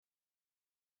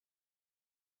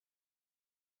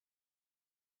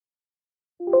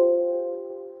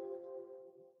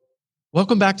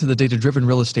Welcome back to the Data Driven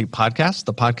Real Estate Podcast,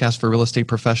 the podcast for real estate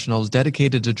professionals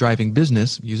dedicated to driving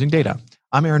business using data.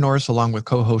 I'm Aaron Norris, along with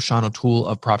co-host Sean O'Toole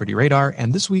of Property Radar.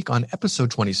 And this week on episode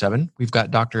 27, we've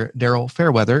got Dr. Daryl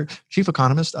Fairweather, Chief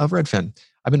Economist of Redfin.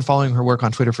 I've been following her work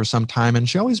on Twitter for some time, and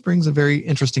she always brings a very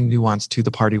interesting nuance to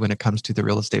the party when it comes to the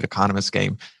real estate economist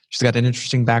game. She's got an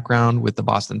interesting background with the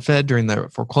Boston Fed during the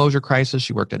foreclosure crisis.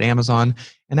 She worked at Amazon,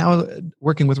 and now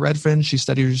working with Redfin, she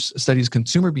studies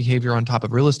consumer behavior on top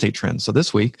of real estate trends. So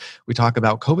this week, we talk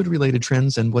about COVID-related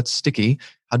trends and what's sticky,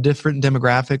 how different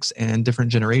demographics and different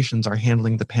generations are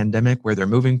handling the pandemic, where they're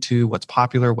moving to, what's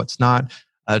popular, what's not,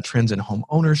 trends in home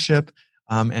ownership,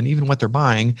 and even what they're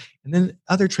buying, and then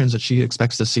other trends that she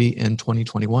expects to see in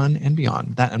 2021 and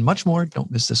beyond. That and much more. Don't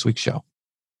miss this week's show.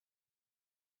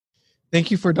 Thank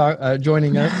you for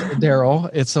joining us, Daryl.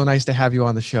 It's so nice to have you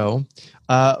on the show.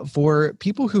 For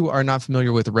people who are not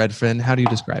familiar with Redfin, how do you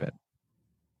describe it?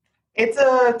 It's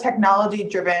a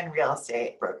technology-driven real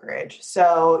estate brokerage.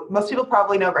 So most people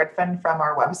probably know Redfin from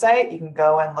our website. You can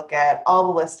go and look at all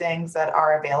the listings that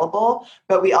are available,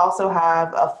 but we also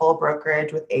have a full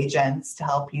brokerage with agents to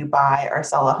help you buy or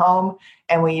sell a home.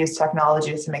 And we use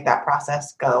technology to make that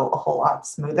process go a whole lot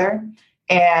smoother.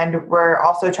 And we're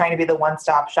also trying to be the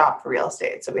one-stop shop for real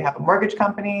estate. So we have a mortgage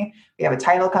company, we have a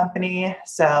title company.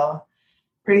 So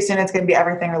pretty soon it's going to be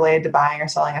everything related to buying or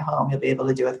selling a home you'll be able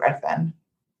to do with Redfin.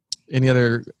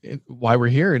 Why we're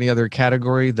here, any other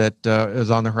category that is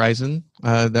on the horizon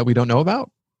that we don't know about?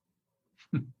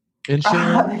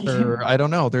 Insurance, or I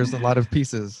don't know. There's a lot of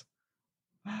pieces.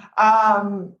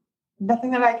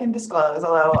 Nothing that I can disclose,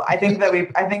 although I think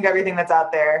everything that's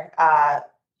out there,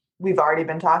 we've already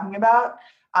been talking about.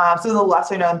 So the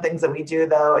lesser known things that we do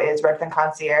though is Redfin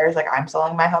Concierge. Like I'm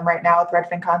selling my home right now with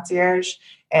Redfin Concierge.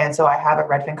 And so I have a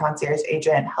Redfin Concierge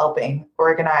agent helping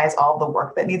organize all the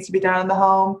work that needs to be done in the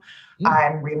home.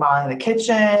 I'm remodeling the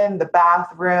kitchen, the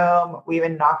bathroom. We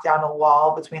even knocked down a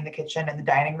wall between the kitchen and the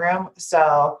dining room.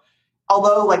 So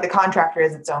although like the contractor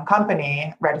is its own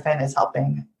company, Redfin is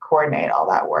helping coordinate all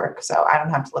that work. So I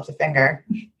don't have to lift a finger.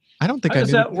 I don't think How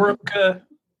does that work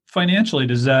financially?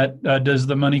 Does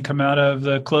the money come out of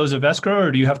the close of escrow,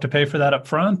 or do you have to pay for that up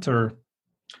front? Or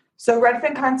so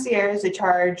Redfin Concierge, they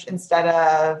charge instead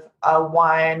of a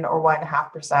 1 or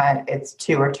 1.5%, it's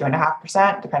 2 or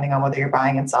 2.5%, depending on whether you're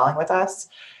buying and selling with us.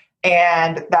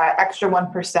 And that extra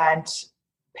 1%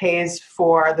 pays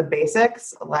for the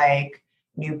basics like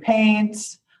new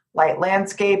paint, light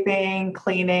landscaping,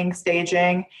 cleaning,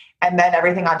 staging, and then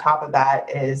everything on top of that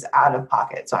is out of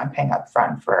pocket. So I'm paying up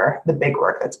front for the big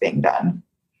work that's being done.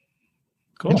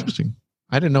 Cool. Interesting.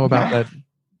 I didn't know about that.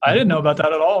 I didn't know about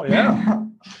that at all. Yeah.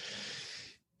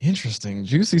 Interesting.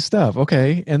 Juicy stuff.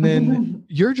 Okay. And then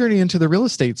your journey into the real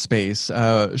estate space.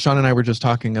 Sean and I were just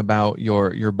talking about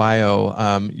your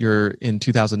bio. You're in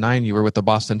 2009, you were with the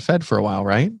Boston Fed for a while,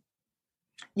 right?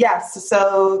 Yes.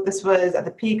 So this was at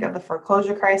the peak of the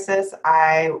foreclosure crisis.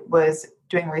 I was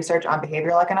doing research on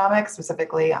behavioral economics,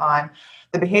 specifically on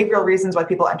the behavioral reasons why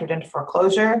people entered into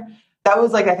foreclosure. That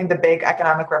was I think the big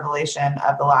economic revelation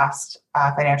of the last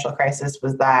financial crisis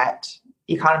was that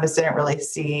economists didn't really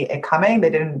see it coming. They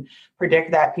didn't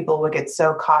predict that people would get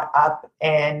so caught up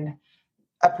in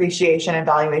appreciation and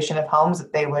valuation of homes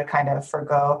that they would kind of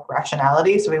forgo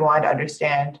rationality. So we wanted to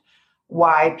understand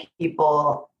why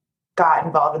people got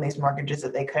involved in these mortgages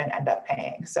that they couldn't end up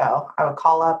paying. So I would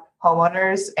call up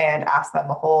homeowners and ask them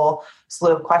a whole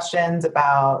slew of questions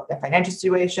about their financial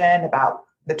situation, about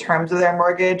the terms of their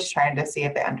mortgage, trying to see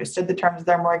if they understood the terms of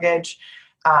their mortgage.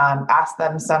 Ask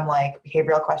them some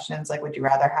behavioral questions like, would you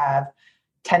rather have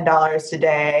 $10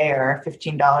 today or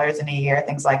 $15 in a year,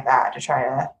 things like that, to try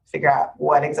to figure out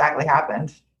what exactly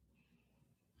happened.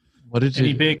 What did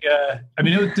you?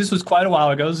 This was quite a while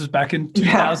ago. This was back in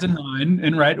 2009,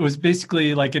 and right, it was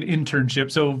basically like an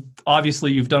internship. So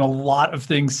obviously, you've done a lot of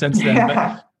things since then. Yeah.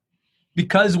 But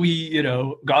because we,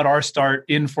 got our start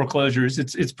in foreclosures,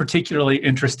 it's particularly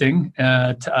interesting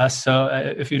to us. So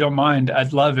if you don't mind,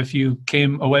 I'd love if you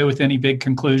came away with any big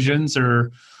conclusions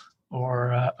or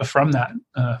from that.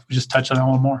 We just touch on that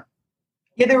one more.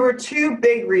 Yeah, there were two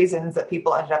big reasons that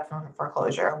people ended up from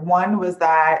foreclosure. One was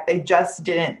that they just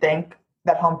didn't think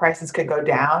that home prices could go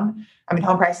down. I mean,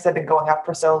 home prices have been going up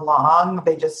for so long,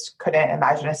 they just couldn't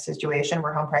imagine a situation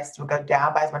where home prices would go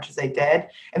down by as much as they did.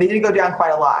 And they did go down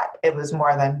quite a lot. It was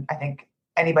more than I think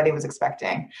anybody was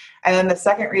expecting. And then the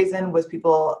second reason was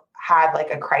people had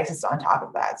a crisis on top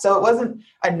of that. So it wasn't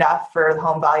enough for the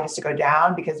home value just to go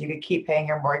down because you could keep paying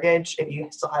your mortgage if you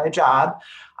still had a job.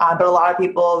 But a lot of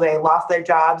people, they lost their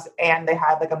jobs and they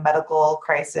had a medical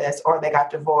crisis, or they got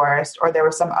divorced, or there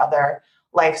was some other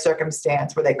life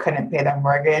circumstance where they couldn't pay their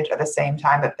mortgage at the same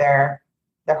time that their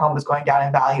home was going down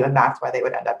in value, and that's why they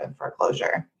would end up in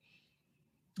foreclosure.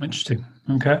 Interesting.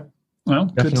 Okay. Well,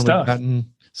 Definitely good stuff.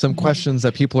 Gotten some questions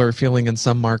that people are feeling in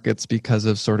some markets because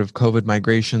of sort of COVID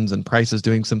migrations and prices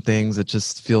doing some things. It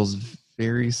just feels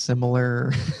very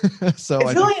similar. So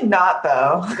it's really not,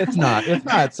 though. It's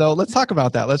not. So let's talk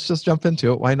about that. Let's just jump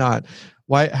into it. Why not?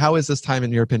 How is this time,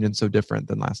 in your opinion, so different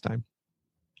than last time?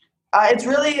 It's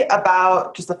really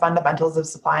about just the fundamentals of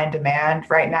supply and demand.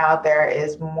 Right now, there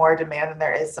is more demand than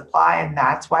there is supply, and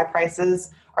that's why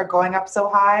prices are going up so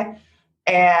high.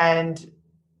 And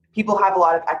people have a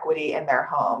lot of equity in their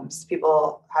homes.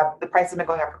 The prices have been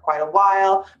going up for quite a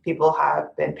while. People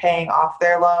have been paying off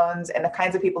their loans, and the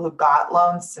kinds of people who got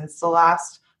loans since the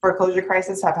last foreclosure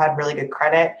crisis have had really good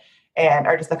credit and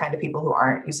are just the kind of people who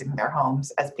aren't using their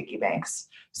homes as piggy banks.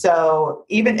 So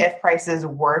even if prices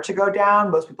were to go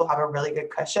down, most people have a really good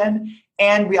cushion.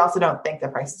 And we also don't think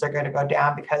that prices are going to go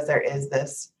down because there is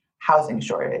this housing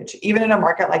shortage. Even in a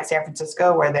market like San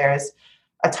Francisco, where there's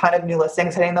a ton of new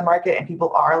listings hitting the market and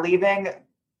people are leaving,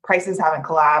 prices haven't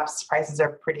collapsed. Prices are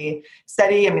pretty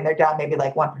steady. I mean, they're down maybe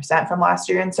like 1% from last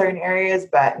year in certain areas,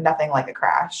 but nothing like a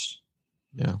crash.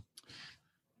 Yeah.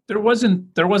 There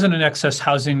wasn't an excess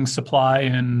housing supply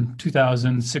in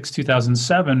 2006,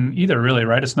 2007 either, really,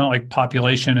 right? It's not like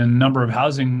population and number of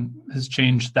housing has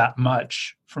changed that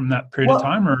much from that period of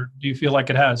time, or do you feel like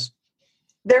it has?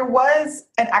 There was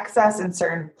an excess in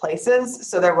certain places.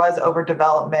 So there was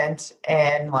overdevelopment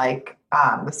in like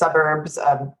the suburbs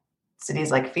of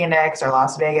cities like Phoenix or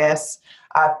Las Vegas.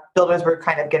 Builders were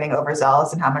kind of getting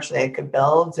overzealous in how much they could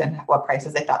build and what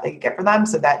prices they thought they could get for them.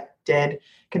 So that did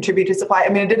contribute to supply. I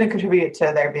mean, it didn't contribute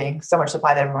to there being so much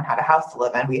supply that everyone had a house to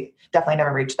live in. We definitely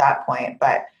never reached that point,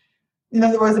 but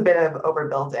there was a bit of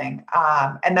overbuilding.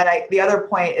 And then the other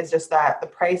point is just that the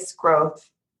price growth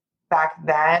back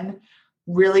then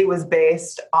really was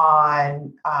based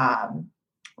on,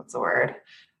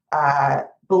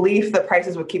 belief that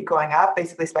prices would keep going up,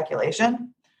 basically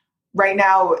speculation. Right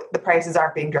now, the prices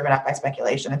aren't being driven up by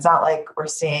speculation. It's not like we're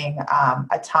seeing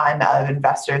a ton of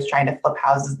investors trying to flip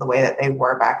houses the way that they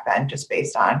were back then, just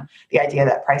based on the idea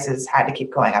that prices had to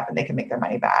keep going up and they can make their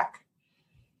money back.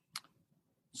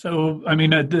 So, I mean,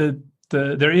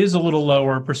 there is a little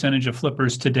lower percentage of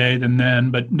flippers today than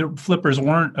then, but flippers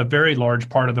weren't a very large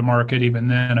part of the market even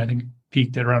then. I think it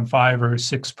peaked at around 5 or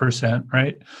 6%,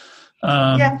 right?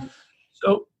 Yeah.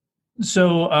 So,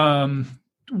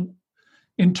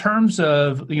 in terms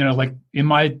of, like in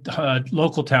my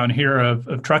local town here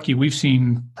of Truckee, we've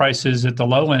seen prices at the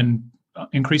low end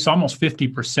increase almost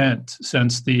 50%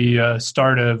 since the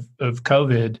start of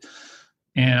COVID.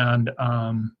 And,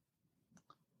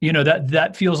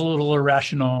 that feels a little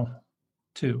irrational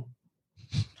too.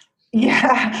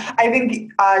 Yeah, I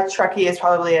think Truckee is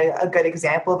probably a good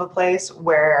example of a place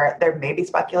where there may be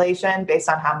speculation based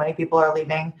on how many people are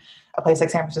leaving a place like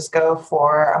San Francisco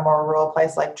for a more rural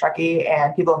place like Truckee,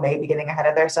 and people may be getting ahead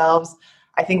of themselves.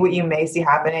 I think what you may see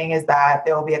happening is that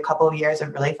there will be a couple of years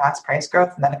of really fast price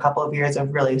growth and then a couple of years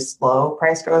of really slow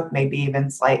price growth, maybe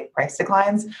even slight price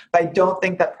declines. But I don't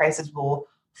think that prices will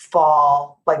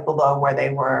fall like below where they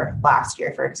were last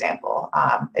year, for example.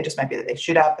 It just might be that they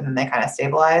shoot up and then they kind of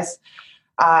stabilize.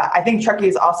 I think Truckee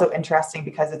is also interesting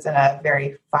because it's in a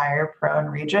very fire-prone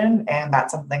region, and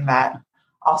that's something that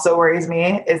also worries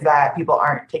me, is that people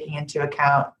aren't taking into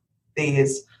account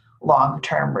these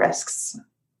long-term risks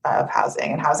of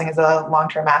housing, and housing is a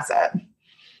long-term asset.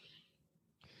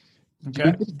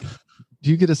 Okay. Do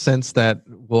you get a sense that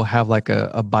we'll have like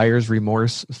a buyer's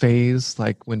remorse phase,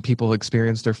 like when people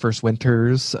experience their first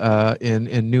winters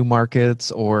in new markets,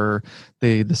 or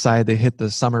they decide they hit the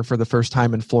summer for the first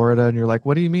time in Florida and you're like,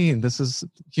 what do you mean? This is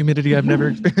humidity I've never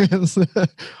experienced.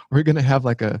 We're going to have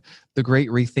like the great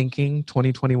rethinking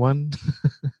 2021.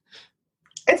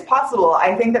 It's possible.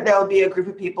 I think that there'll be a group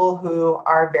of people who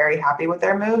are very happy with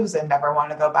their moves and never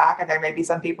want to go back. And there may be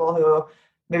some people who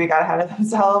maybe got ahead of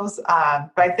themselves.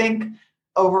 But I think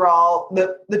overall,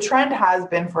 the trend has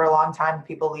been for a long time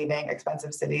people leaving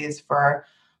expensive cities for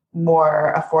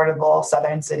more affordable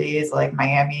southern cities like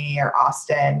Miami or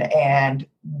Austin, and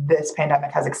this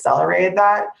pandemic has accelerated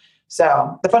that.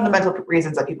 So the fundamental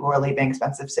reasons that people were leaving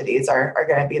expensive cities are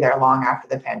going to be there long after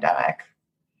the pandemic.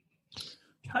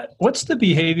 What's the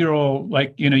behavioral,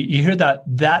 like, you hear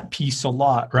that piece a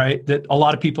lot, right? That a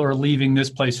lot of people are leaving this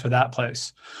place for that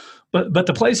place. But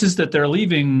the places that they're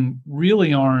leaving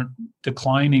really aren't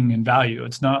declining in value.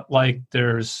 It's not like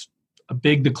there's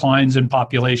big declines in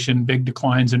population, big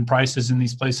declines in prices in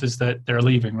these places that they're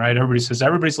leaving, right? Everybody says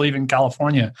everybody's leaving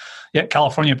California. Yet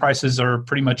California prices are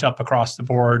pretty much up across the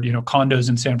board. Condos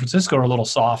in San Francisco are a little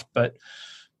soft, but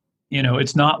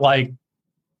it's not like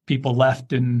people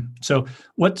left. And so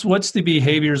what's the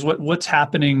behaviors? What's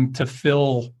happening to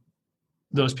fill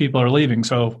those people are leaving?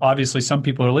 So obviously some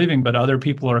people are leaving, but other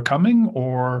people are coming,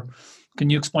 or can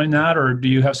you explain that? Or do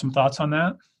you have some thoughts on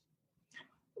that?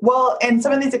 Well, in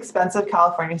some of these expensive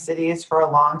California cities for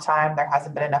a long time, there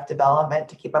hasn't been enough development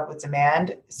to keep up with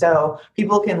demand. So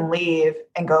people can leave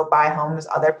and go buy homes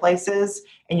other places,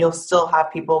 and you'll still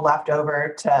have people left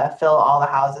over to fill all the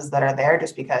houses that are there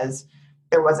just because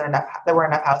there weren't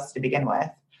enough houses to begin with.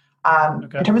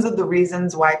 Okay. In terms of the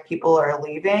reasons why people are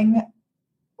leaving,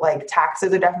 like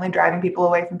taxes are definitely driving people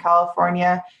away from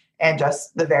California, and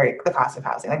just the cost of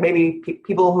housing. Like maybe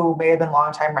people who may have been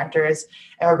longtime renters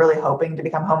and were really hoping to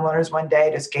become homeowners one day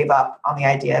just gave up on the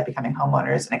idea of becoming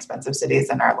homeowners in expensive cities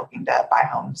and are looking to buy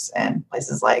homes in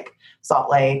places like Salt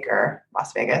Lake or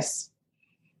Las Vegas.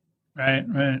 Right.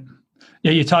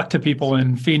 Yeah, you talk to people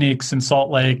in Phoenix and Salt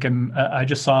Lake, and I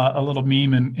just saw a little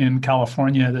meme in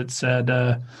California that said,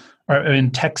 or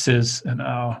in Texas, and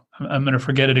I'm going to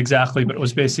forget it exactly, but it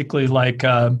was basically like,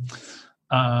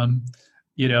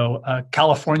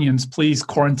 Californians, please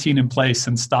quarantine in place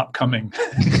and stop coming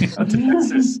to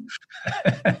Texas.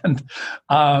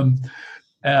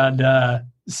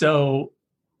 So,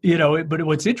 but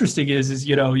what's interesting is,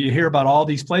 you hear about all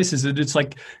these places, and it's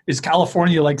like, is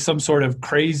California like some sort of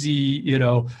crazy,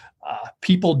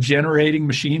 people generating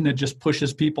machine that just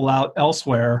pushes people out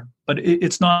elsewhere? But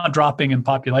it's not dropping in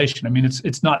population. I mean,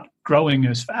 it's not growing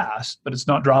as fast, but it's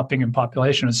not dropping in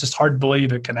population. It's just hard to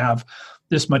believe it can have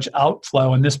this much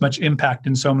outflow and this much impact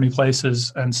in so many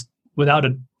places and without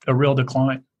a real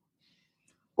decline.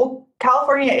 Well,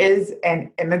 California is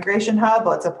an immigration hub.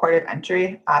 Well, it's a port of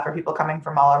entry for people coming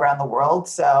from all around the world.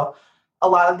 So a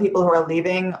lot of the people who are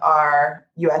leaving are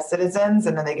U.S. citizens,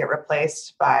 and then they get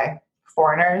replaced by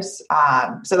foreigners.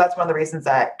 So that's one of the reasons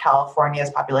that California's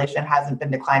population hasn't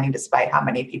been declining despite how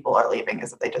many people are leaving,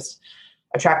 is that they just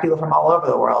attract people from all over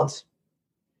the world.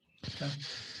 Okay.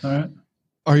 All right.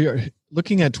 Are you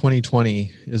looking at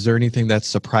 2020? Is there anything that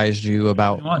surprised you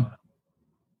about?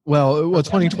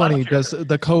 2020, does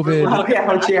the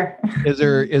COVID?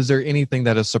 Is there anything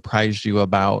that has surprised you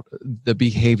about the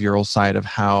behavioral side of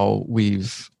how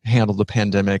we've handled the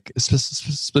pandemic,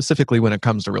 specifically when it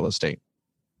comes to real estate?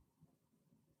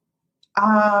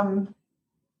 I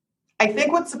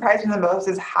think what surprised me the most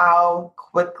is how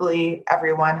quickly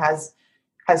everyone has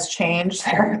changed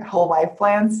their whole life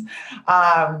plans.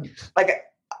 I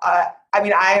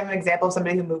am an example of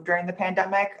somebody who moved during the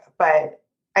pandemic, but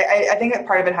I think that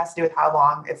part of it has to do with how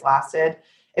long it's lasted.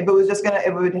 If it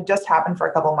would just happen for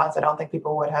a couple of months, I don't think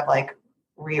people would have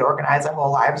reorganized their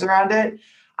whole lives around it.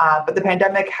 But the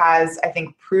pandemic has, I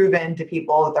think, proven to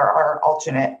people that there are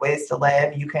alternate ways to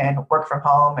live. You can work from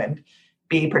home and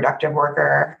be a productive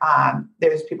worker.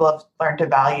 There's people have learned to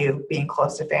value being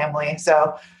close to family.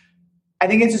 So I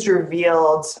think it's just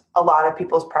revealed a lot of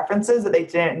people's preferences that they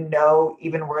didn't know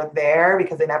even were there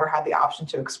because they never had the option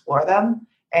to explore them.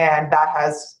 And that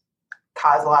has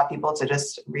caused a lot of people to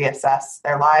just reassess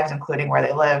their lives, including where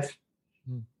they live.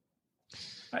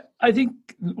 I think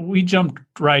we jumped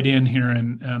right in here,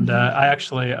 and I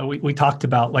actually we talked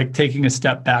about taking a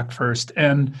step back first.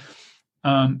 And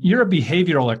you're a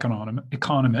behavioral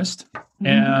economist,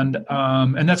 and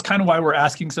that's kind of why we're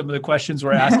asking some of the questions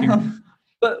we're asking.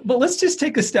 But let's just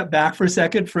take a step back for a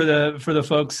second for the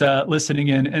folks listening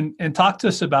in, and talk to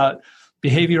us about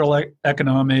behavioral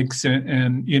economics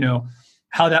and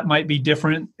how that might be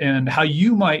different and how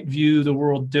you might view the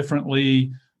world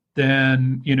differently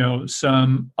than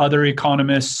some other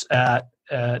economists at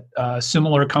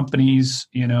similar companies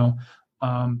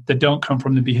that don't come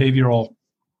from the behavioral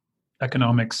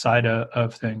economic side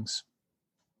of things.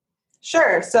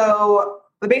 Sure. So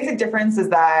the basic difference is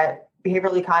that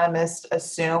behavioral economists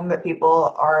assume that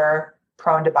people are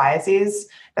prone to biases,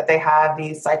 that they have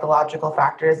these psychological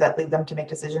factors that lead them to make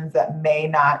decisions that may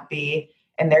not be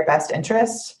in their best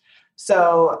interest.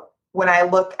 So when I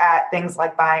look at things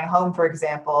like buying a home, for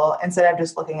example, instead of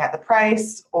just looking at the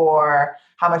price or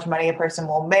how much money a person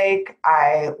will make,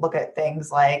 I look at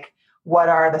things like, what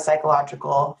are the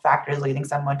psychological factors leading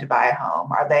someone to buy a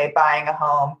home? Are they buying a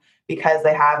home because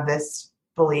they have this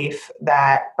belief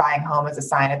that buying a home is a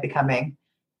sign of becoming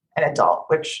an adult,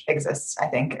 which exists, I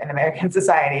think, in American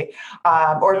society?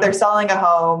 Or if they're selling a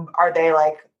home, are they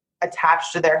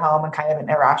attached to their home in kind of an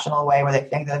irrational way where they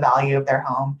think the value of their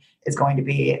home is going to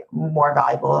be more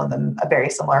valuable than a very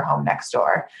similar home next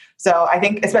door. So I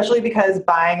think especially because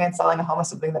buying and selling a home is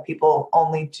something that people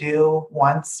only do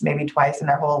once, maybe twice in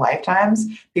their whole lifetimes,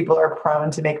 people are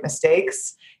prone to make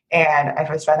mistakes. And I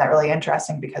just find that really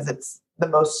interesting because it's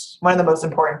one of the most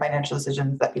important financial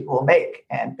decisions that people will make,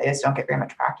 and they just don't get very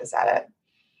much practice at it.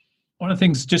 One of the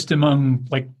things just among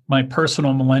like my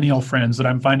personal millennial friends that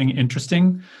I'm finding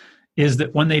interesting is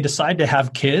that when they decide to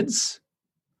have kids,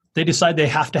 they decide they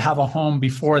have to have a home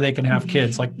before they can have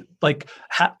kids.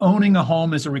 Owning a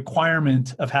home is a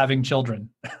requirement of having children.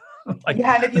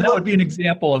 That would be an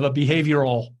example of a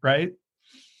behavioral, right?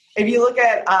 If you look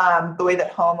at the way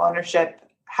that home ownership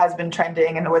has been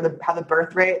trending and how the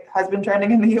birth rate has been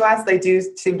trending in the U.S., they do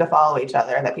seem to follow each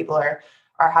other, that people are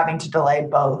having to delay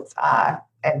both.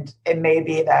 And it may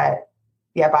be that,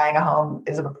 buying a home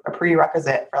is a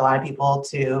prerequisite for a lot of people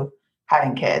to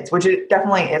having kids, which it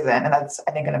definitely isn't. And that's,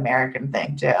 I think, an American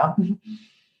thing too.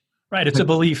 Right. It's a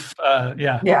belief.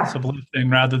 It's a belief thing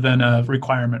rather than a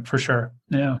requirement for sure.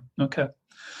 Yeah. Okay.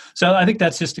 So I think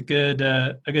that's just a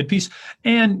good piece.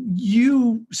 And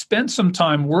you spent some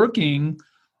time working,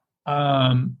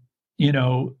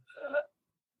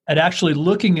 at actually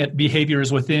looking at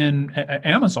behaviors within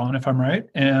Amazon, if I'm right.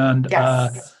 And,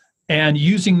 yes. And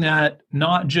using that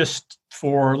not just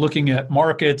for looking at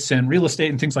markets and real estate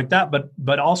and things like that,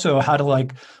 but also how to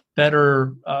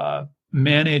better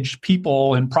manage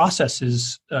people and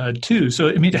processes too. So,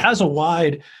 I mean, it has a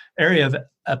wide area of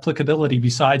applicability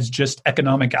besides just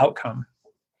economic outcome.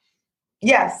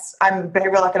 Yes.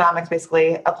 Behavioral economics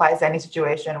basically applies to any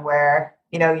situation where,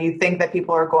 you think that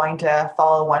people are going to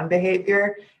follow one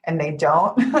behavior and they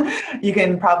don't. You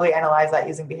can probably analyze that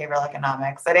using behavioral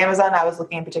economics. At Amazon, I was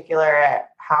looking in particular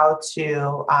at how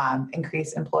to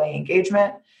increase employee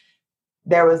engagement.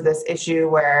 There was this issue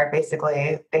where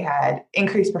basically they had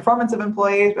increased performance of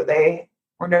employees, but they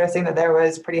were noticing that there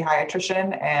was pretty high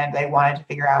attrition, and they wanted to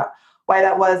figure out why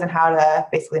that was and how to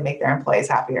basically make their employees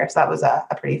happier. So that was a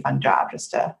pretty fun job,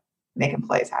 just to make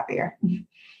employees happier.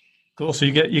 Cool. So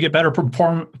you get better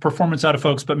performance out of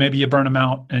folks, but maybe you burn them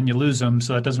out and you lose them.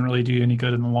 So that doesn't really do you any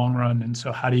good in the long run. And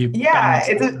so how do you? Yeah,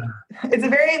 it's a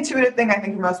very intuitive thing, I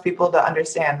think, for most people to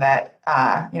understand that,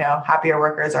 happier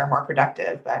workers are more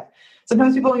productive. But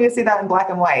sometimes people need to see that in black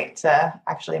and white to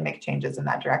actually make changes in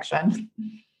that direction.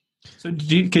 So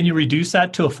can you reduce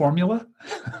that to a formula?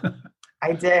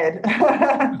 I did.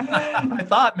 I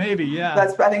thought maybe, yeah. I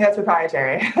think that's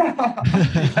proprietary.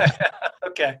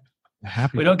 Okay.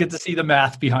 We don't get to see the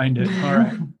math behind it.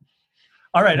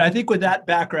 All right. I think with that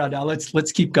background now,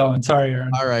 let's keep going. Sorry,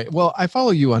 Aaron. All right. Well, I follow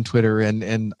you on Twitter,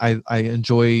 and I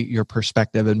enjoy your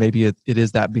perspective, and maybe it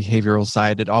is that behavioral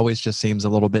side. It always just seems a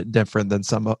little bit different than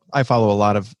I follow a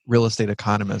lot of real estate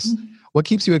economists. Mm-hmm. What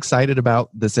keeps you excited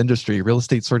about this industry? Real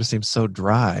estate sort of seems so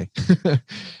dry.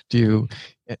 Do you?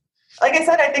 Like I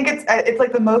said, I think it's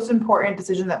like the most important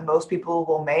decision that most people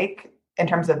will make in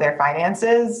terms of their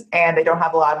finances, and they don't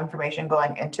have a lot of information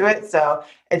going into it. So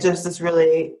it's just this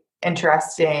really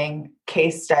interesting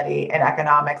case study in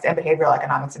economics and behavioral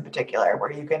economics in particular,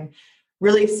 where you can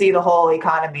really see the whole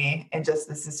economy in just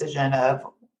this decision of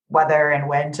whether and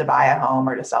when to buy a home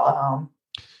or to sell a home.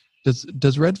 Does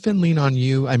Redfin lean on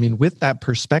you? I mean, with that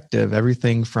perspective,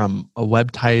 everything from a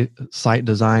website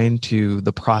design to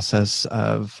the process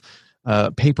of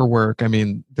paperwork. I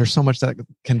mean, there's so much that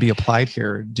can be applied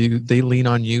here. Do they lean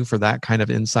on you for that kind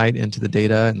of insight into the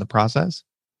data and the process?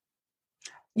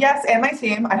 Yes, and my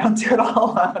team. I don't do it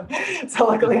all alone. So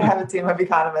luckily I have a team of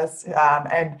economists,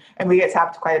 and we get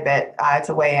tapped quite a bit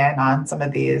to weigh in on some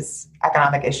of these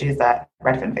economic issues that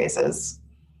Redfin faces.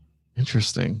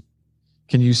 Interesting.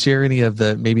 Can you share any of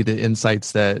the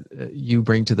insights that you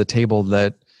bring to the table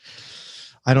that,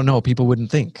 I don't know, people wouldn't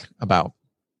think about?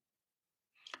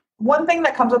 One thing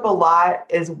that comes up a lot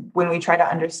is when we try to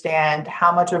understand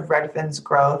how much of Redfin's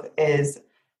growth is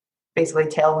basically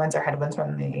tailwinds or headwinds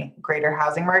from the greater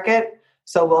housing market.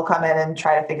 So we'll come in and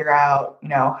try to figure out,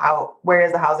 where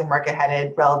is the housing market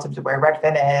headed relative to where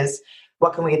Redfin is?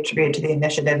 What can we attribute to the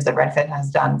initiatives that Redfin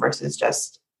has done versus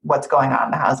just what's going on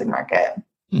in the housing market?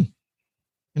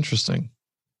 Interesting.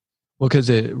 Well, because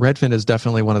Redfin is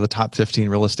definitely one of the top 15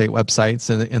 real estate websites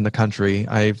in the country.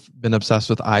 I've been obsessed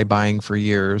with iBuying for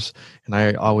years, and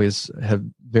I always have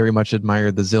very much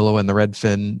admired the Zillow and the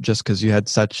Redfin just because you had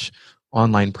such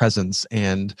online presence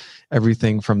and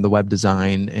everything from the web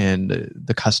design and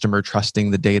the customer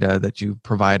trusting the data that you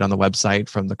provide on the website,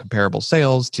 from the comparable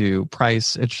sales to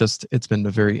price. It's been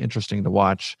very interesting to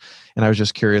watch. And I was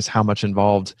just curious how much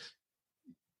involved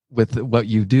with what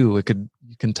you do. It could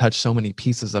you can touch so many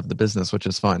pieces of the business, which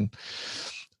is fun.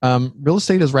 Real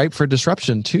estate is ripe for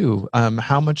disruption too.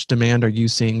 How much demand are you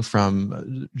seeing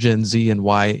from Gen Z and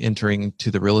Y entering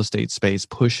to the real estate space,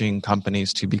 pushing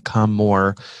companies to become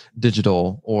more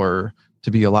digital or to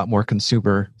be a lot more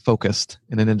consumer focused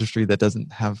in an industry that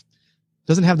doesn't have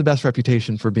the best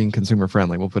reputation for being consumer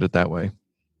friendly? We'll put it that way.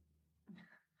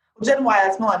 Gen Y,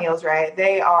 that's millennials, right?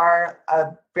 They are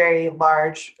a very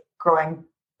large growing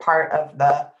part of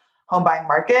the home buying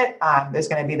market. There's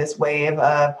going to be this wave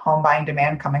of home buying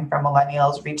demand coming from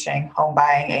millennials reaching home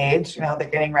buying age. They're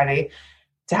getting ready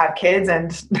to have kids and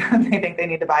they think they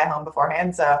need to buy a home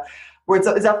beforehand. So it's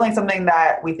definitely something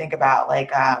that we think about,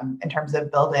 like in terms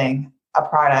of building a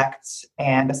product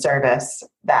and a service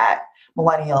that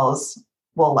millennials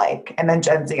will like, and then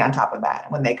Gen Z on top of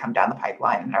that when they come down the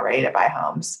pipeline and are ready to buy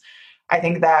homes. I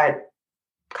think that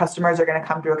customers are going to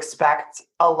come to expect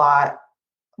a lot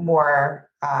more,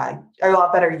 a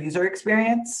lot better user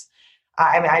experience.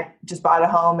 I just bought a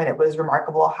home and it was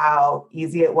remarkable how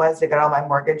easy it was to get all my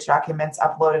mortgage documents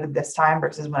uploaded this time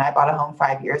versus when I bought a home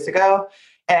 5 years ago.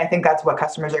 And I think that's what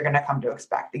customers are going to come to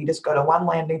expect. You just go to one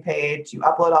landing page, you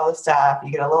upload all the stuff,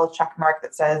 you get a little check mark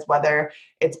that says whether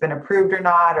it's been approved or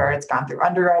not, or it's gone through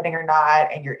underwriting or not,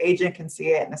 and your agent can see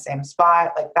it in the same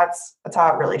spot. Like that's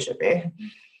how it really should be.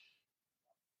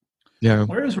 Yeah.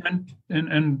 Where is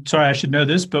and sorry, I should know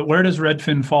this, but where does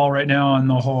Redfin fall right now on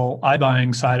the whole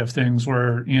iBuying side of things,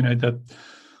 where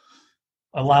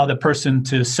allow the person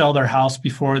to sell their house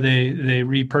before they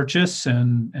repurchase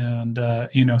and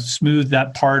smooth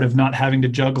that part of not having to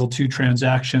juggle two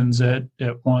transactions at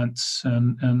once,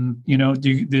 and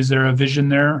is there a vision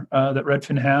there that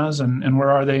Redfin has, and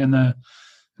where are they in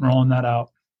rolling that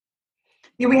out?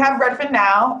 Yeah, we have Redfin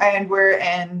now, and we're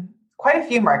in quite a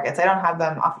few markets. I don't have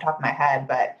them off the top of my head,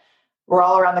 but we're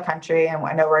all around the country and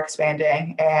I know we're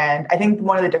expanding. And I think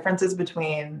one of the differences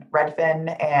between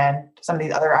Redfin and some of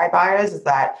these other iBuyers is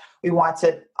that we want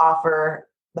to offer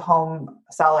the home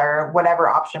seller whatever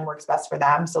option works best for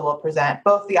them. So we'll present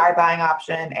both the iBuying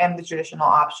option and the traditional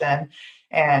option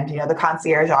and the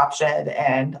concierge option,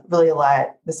 and really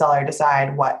let the seller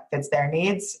decide what fits their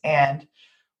needs. And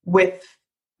with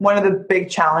one of the big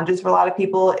challenges for a lot of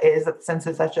people is that since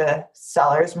it's such a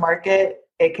seller's market,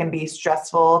 it can be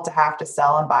stressful to have to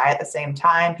sell and buy at the same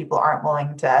time. People aren't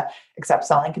willing to accept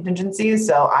selling contingencies.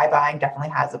 So iBuying definitely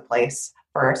has a place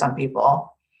for some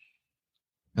people.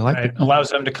 It allows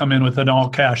them to come in with an all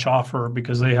cash offer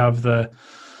because they have the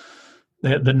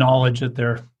knowledge that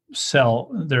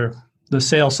the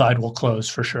sale side will close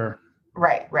for sure.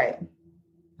 Right.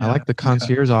 I like the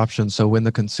concierge option. So when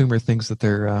the consumer thinks that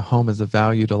their home is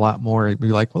valued a lot more,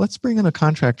 you're like, well, let's bring in a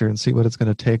contractor and see what it's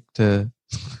going to take to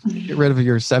get rid of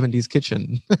your 70s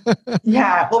kitchen.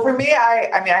 Yeah. Well, for me, I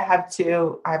have a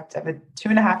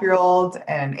 2.5-year-old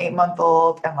and an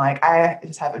 8-month-old. And I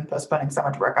just have been postponing so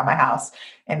much work on my house.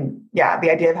 And yeah, the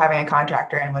idea of having a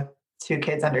contractor in with 2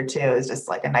 kids under 2 is just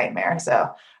like a nightmare.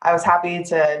 So I was happy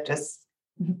to just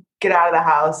get out of the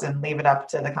house and leave it up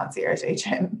to the concierge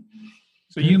agent.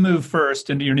 So you move first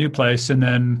into your new place, and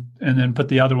then put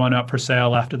the other one up for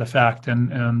sale after the fact,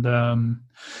 and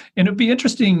it'd be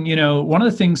interesting. One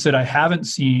of the things that I haven't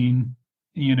seen,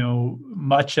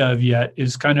 much of yet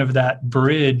is kind of that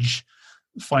bridge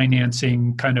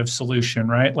financing kind of solution,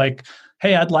 right? Like,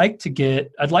 hey, I'd like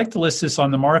to list this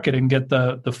on the market and get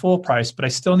the full price, but I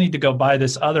still need to go buy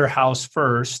this other house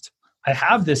first. I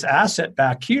have this asset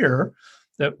back here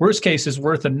that worst case is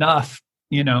worth enough.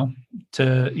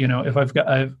 If I've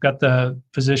got the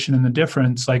position and the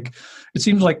difference, like it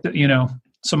seems like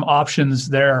some options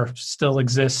there still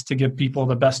exist to give people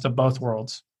the best of both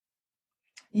worlds.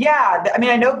 Yeah.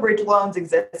 I know bridge loans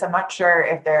exist. I'm not sure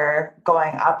if they're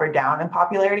going up or down in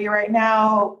popularity right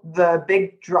now. The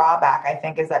big drawback, I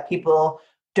think, is that people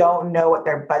don't know what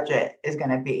their budget is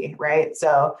going to be, right?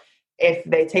 So if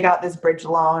they take out this bridge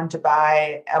loan to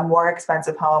buy a more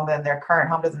expensive home than their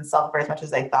current home doesn't sell for as much as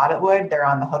they thought it would, they're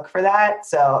on the hook for that.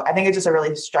 So I think it's just a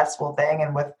really stressful thing.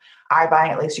 And with iBuying,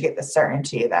 at least you get the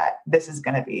certainty that this is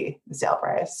going to be the sale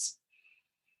price.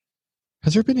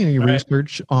 Has there been any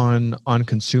research on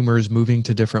consumers moving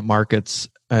to different markets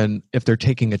and if they're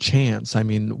taking a chance?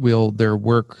 Will their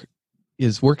work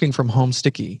is working from home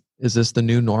sticky? Is this the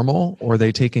new normal, or are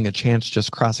they taking a chance,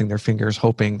 just crossing their fingers,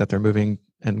 hoping that they're moving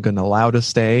and going to allow to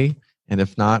stay? And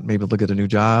if not, maybe they'll get a new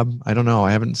job. I don't know.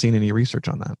 I haven't seen any research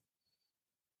on that.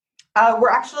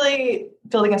 We're actually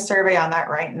building a survey on that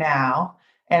right now.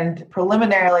 And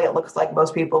preliminarily, it looks like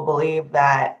most people believe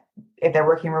that if they're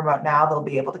working remote now, they'll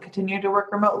be able to continue to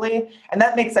work remotely. And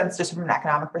that makes sense just from an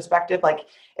economic perspective. Like,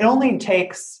 it only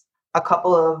takes a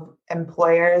couple of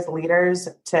employers, leaders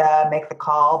to make the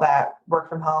call that work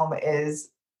from home is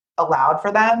allowed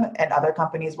for them, and other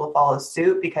companies will follow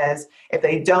suit, because if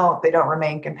they don't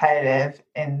remain competitive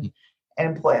in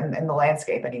the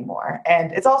landscape anymore.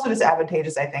 And it's also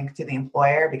disadvantageous, I think, to the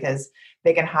employer, because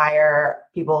they can hire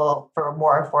people for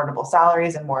more affordable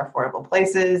salaries and more affordable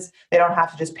places. They don't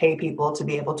have to just pay people to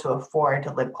be able to afford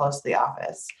to live close to the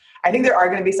office. I think there are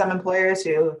going to be some employers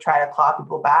who try to claw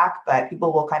people back, but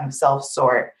people will kind of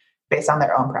self-sort based on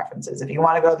their own preferences. If you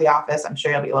want to go to the office, I'm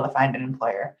sure you'll be able to find an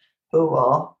employer who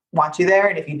will want you there.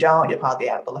 And if you don't, you'll probably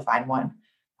be able to find one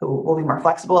who will be more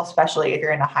flexible, especially if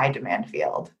you're in a high demand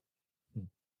field.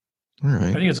 All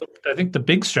right. I think the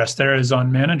big stress there is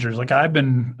on managers. Like I've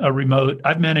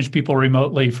managed people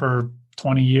remotely for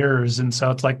 20 years. And so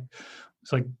it's like,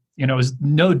 it's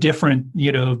no different,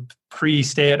 pre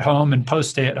stay at home and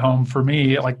post stay at home for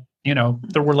me. Like,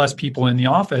 there were less people in the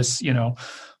office,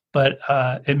 but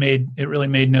it really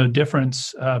made no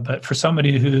difference. But for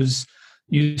somebody who's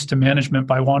used to management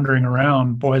by wandering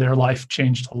around, boy, their life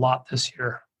changed a lot this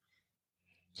year.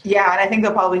 Yeah, and I think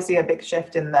they'll probably see a big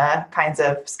shift in the kinds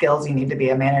of skills you need to be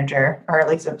a manager, or at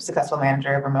least a successful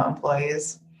manager of remote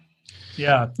employees.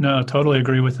 Yeah, no, totally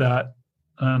agree with that.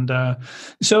 And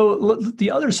so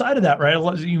the other side of that, right?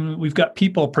 We've got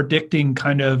people predicting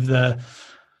kind of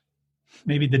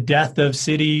maybe the death of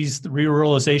cities, the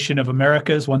ruralization of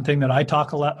America is one thing that I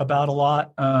talk about a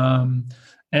lot.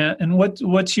 And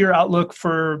what's your outlook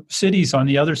for cities on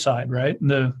the other side, right?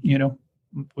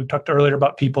 We talked earlier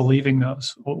about people leaving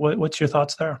those. What's your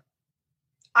thoughts there?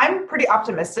 I'm pretty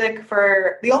optimistic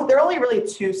there are only really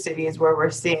two cities where we're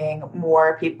seeing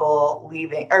more people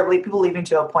leaving, or people leaving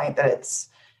to a point that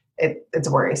it's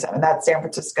worrisome. And that's San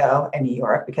Francisco and New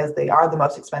York, because they are the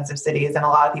most expensive cities. And a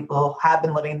lot of people have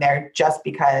been living there just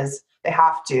because they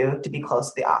have to be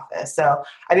close to the office. So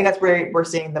I think that's where we're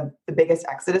seeing the biggest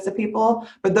exodus of people.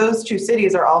 But those two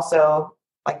cities are also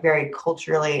like very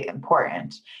culturally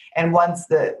important. And once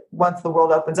the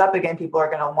world opens up again, people are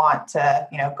going to want to,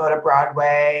 go to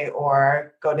Broadway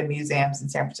or go to museums in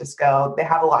San Francisco. They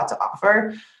have a lot to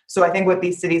offer. So I think what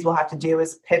these cities will have to do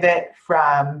is pivot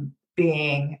from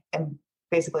being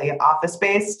basically an office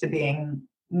space to being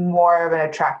more of an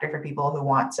attractor for people who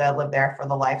want to live there for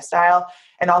the lifestyle,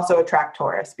 and also attract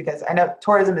tourists, because I know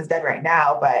tourism is dead right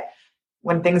now, but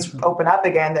when things open up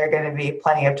again, there are going to be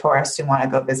plenty of tourists who want to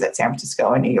go visit San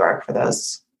Francisco and New York for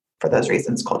those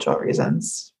reasons, cultural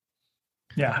reasons.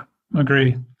 Yeah,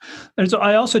 agree.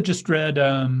 I also just read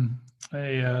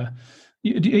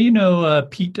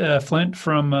Pete Flint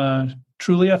from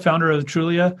Trulia, founder of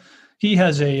Trulia. He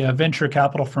has a venture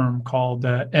capital firm called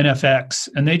NFX,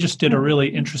 and they just did a really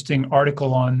interesting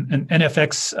article on, and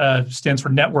NFX stands for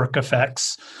Network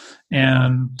Effects,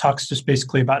 and talks just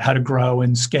basically about how to grow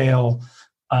and scale,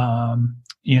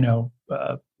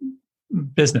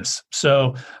 business.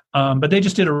 So, but they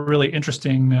just did a really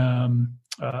interesting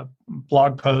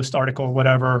blog post, article,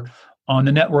 whatever, on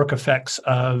the network effects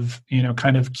of,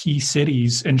 kind of key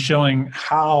cities, and showing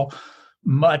how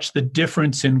much the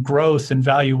difference in growth and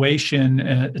valuation,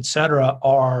 et cetera,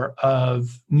 are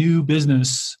of new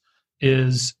business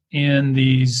is in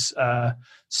these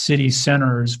city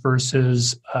centers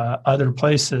versus other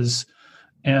places.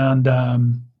 And,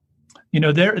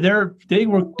 they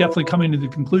were definitely coming to the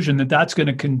conclusion that that's going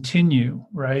to continue,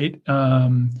 right?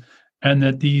 And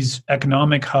that these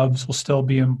economic hubs will still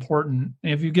be important.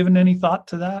 Have you given any thought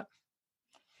to that?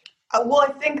 Well,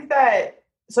 I think that,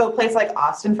 so a place like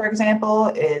Austin, for example,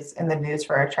 is in the news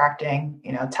for attracting,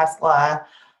 Tesla,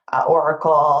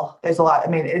 Oracle. There's a lot.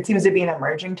 I mean, it seems to be an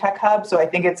emerging tech hub. So I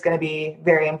think it's going to be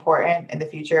very important in the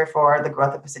future for the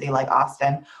growth of a city like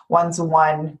Austin. Once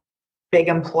one big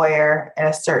employer in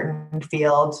a certain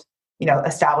field,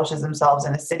 establishes themselves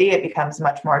in a city, it becomes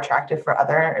much more attractive for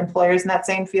other employers in that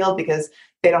same field, because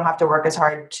they don't have to work as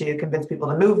hard to convince people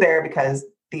to move there, because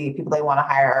the people they want to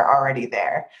hire are already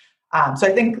there. So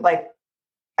I think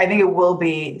it will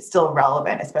be still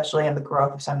relevant, especially in the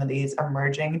growth of some of these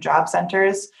emerging job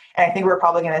centers. And I think we're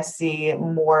probably going to see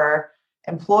more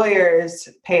employers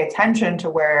pay attention to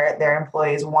where their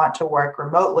employees want to work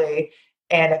remotely.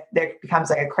 And if there becomes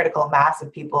like a critical mass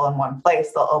of people in one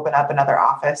place, they'll open up another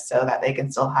office so that they can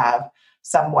still have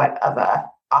somewhat of a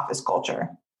office culture.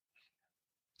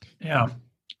 Yeah.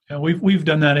 We've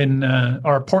done that in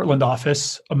our Portland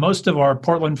office. Most of our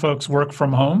Portland folks work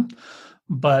from home,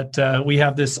 but we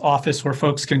have this office where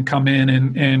folks can come in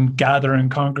and gather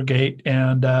and congregate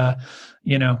and,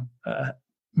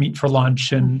 meet for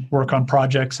lunch and work on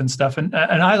projects and stuff. And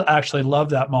I actually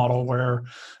love that model where,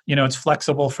 it's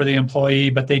flexible for the employee,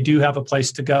 but they do have a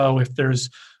place to go if there's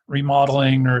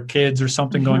remodeling or kids or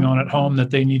something going on at home that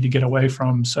they need to get away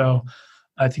from. So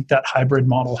I think that hybrid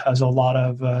model has a lot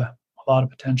of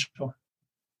potential.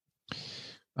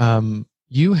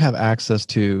 You have access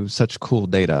to such cool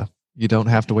data. You don't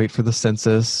have to wait for the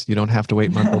census. You don't have to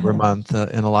wait month over month.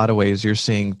 In a lot of ways, you're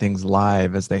seeing things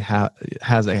live as they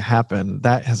happen.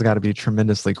 That has got to be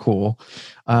tremendously cool.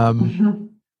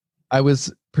 I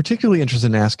was particularly interested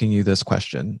in asking you this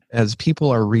question. As people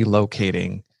are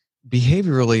relocating,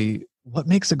 behaviorally, what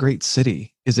makes a great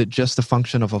city? Is it just a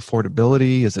function of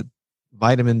affordability? Is it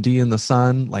vitamin D in the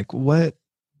sun? Like what?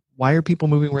 Why are people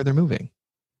moving where they're moving?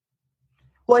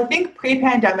 Well, I think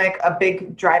pre-pandemic, a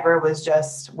big driver was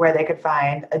just where they could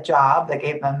find a job that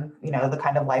gave them, the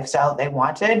kind of lifestyle they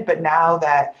wanted. But now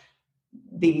that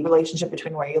the relationship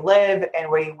between where you live and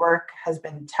where you work has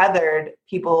been tethered,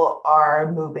 people are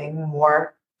moving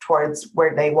more towards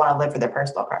where they want to live for their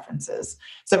personal preferences.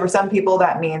 So for some people,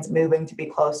 that means moving to be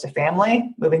close to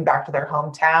family, moving back to their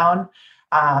hometown.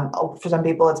 For some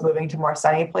people, it's moving to more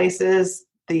sunny places.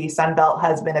 The Sun Belt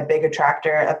has been a big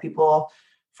attractor of people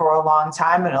for a long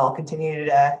time, and it'll continue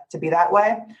to be that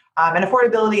way. And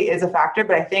affordability is a factor,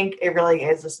 but I think it really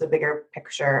is just the bigger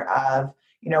picture of,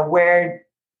 where,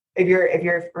 if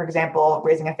you're, for example,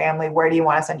 raising a family, where do you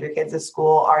want to send your kids to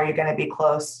school? Are you going to be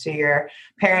close to your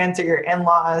parents or your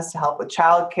in-laws to help with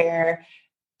childcare?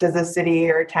 Does the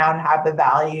city or town have the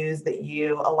values that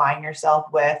you align yourself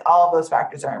with? All of those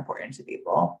factors are important to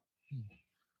people.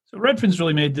 So Redfin's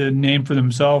really made the name for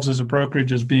themselves as a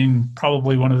brokerage as being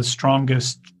probably one of the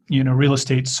strongest, real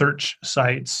estate search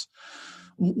sites.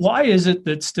 Why is it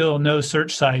that still no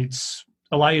search sites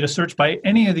allow you to search by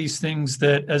any of these things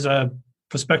that, as a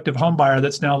prospective home buyer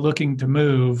that's now looking to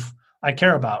move, I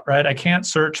care about, right? I can't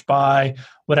search by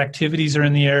what activities are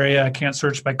in the area. I can't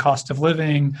search by cost of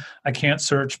living. I can't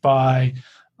search by,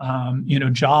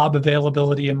 job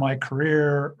availability in my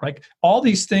career. Like all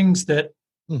these things that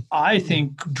I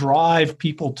think drive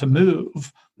people to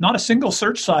move. Not a single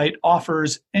search site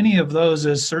offers any of those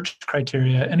as search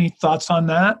criteria. Any thoughts on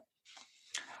that?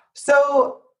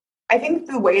 So I think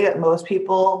the way that most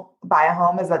people buy a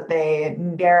home is that they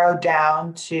narrow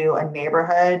down to a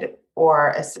neighborhood or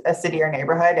a city or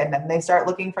neighborhood, and then they start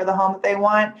looking for the home that they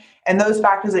want. And those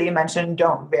factors that you mentioned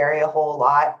don't vary a whole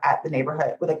lot at the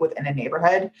neighborhood, within a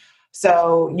neighborhood.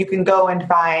 So you can go and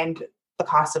find the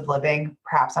cost of living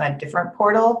perhaps on a different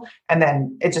portal, and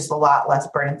then it's just a lot less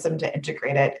burdensome to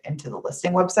integrate it into the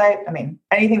listing website. I mean,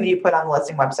 anything that you put on the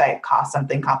listing website costs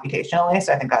something computationally.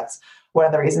 So I think that's one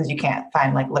of the reasons you can't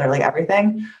find like literally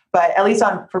everything. But at least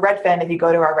for Redfin, if you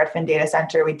go to our Redfin data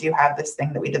center, we do have this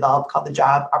thing that we developed called the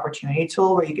Job Opportunity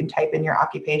Tool, where you can type in your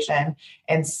occupation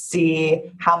and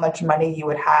see how much money you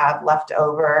would have left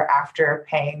over after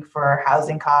paying for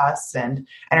housing costs and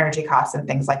energy costs and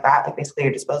things like that, like basically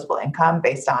your disposable income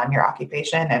based on your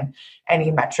occupation and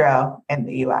any metro in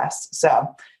the US.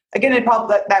 So again,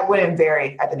 that wouldn't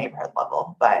vary at the neighborhood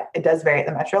level, but it does vary at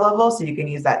the metro level. So you can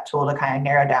use that tool to kind of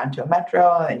narrow down to a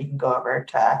metro, and then you can go over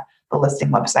to the listing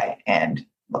website and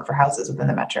look for houses within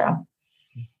the metro.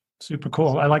 Super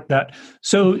cool. I like that.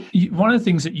 So one of the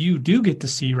things that you do get to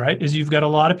see, right, is you've got a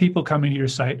lot of people coming to your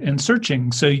site and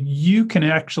searching. So you can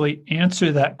actually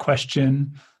answer that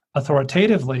question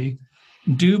authoritatively.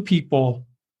 Do people,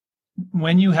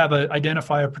 when you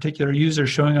identify a particular user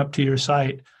showing up to your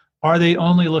site, are they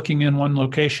only looking in one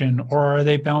location, or are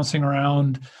they bouncing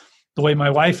around the way my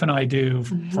wife and I do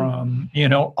from,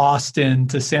 Austin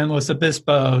to San Luis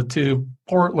Obispo to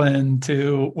Portland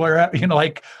to wherever,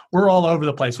 we're all over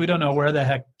the place. We don't know where the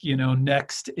heck,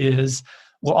 next is.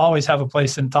 We'll always have a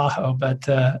place in Tahoe, but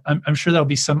I'm sure there'll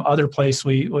be some other place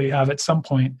we have at some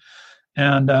point.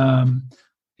 And,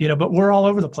 but we're all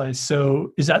over the place.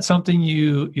 So is that something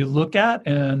you look at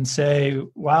and say,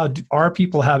 wow, are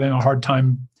people having a hard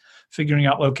time figuring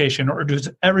out location, or does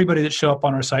everybody that show up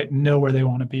on our site know where they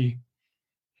want to be?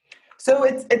 So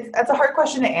it's a hard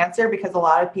question to answer because a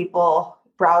lot of people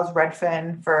browse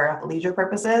Redfin for leisure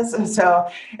purposes. So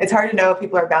it's hard to know if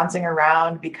people are bouncing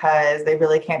around because they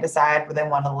really can't decide where they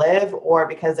want to live, or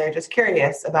because they're just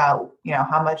curious about,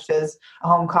 how much does a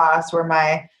home cost where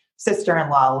my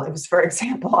sister-in-law lives, for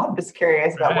example. I'm just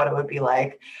curious about what it would be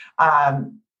like.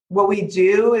 What we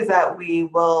do is that we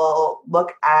will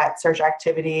look at search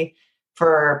activity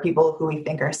for people who we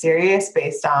think are serious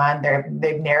based on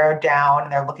they've narrowed down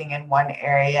and they're looking in one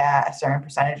area a certain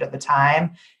percentage of the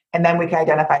time. And then we can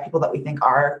identify people that we think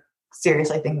are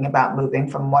seriously thinking about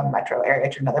moving from one metro area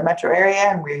to another metro area.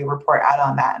 And we report out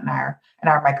on that in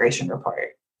our migration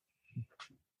report.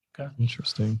 Okay.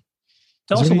 Interesting.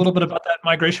 Tell us a little bit about that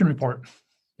migration report.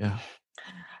 Yeah.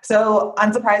 So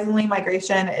unsurprisingly,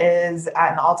 migration is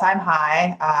at an all-time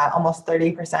high. Almost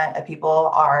 30% of people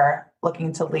are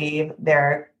looking to leave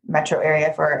their metro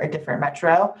area for a different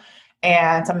metro.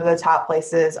 And some of the top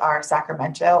places are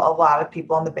Sacramento. A lot of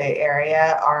people in the Bay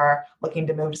Area are looking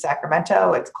to move to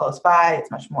Sacramento. It's close by, it's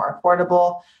much more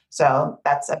affordable. So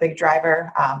that's a big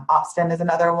driver. Austin is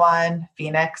another one,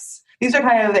 Phoenix. These are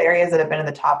kind of the areas that have been in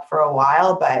the top for a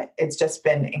while, but it's just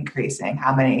been increasing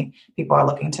how many people are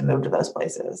looking to move to those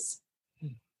places.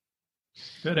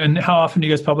 Good. And how often do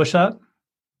you guys publish that?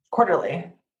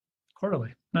 Quarterly.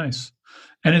 Quarterly. Nice.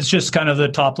 And it's just kind of the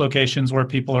top locations where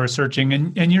people are searching,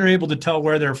 and you're able to tell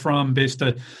where they're from based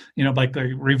on, like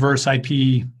the reverse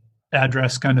IP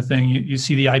address kind of thing. You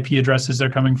see the IP addresses they're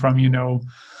coming from,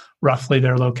 roughly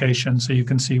their location, so you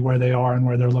can see where they are and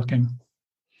where they're looking.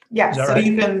 Yeah. So right?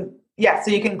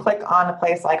 you can click on a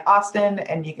place like Austin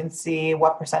and you can see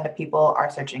what percent of people are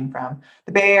searching from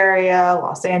the Bay Area,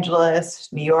 Los Angeles,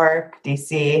 New York,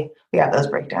 DC. We have those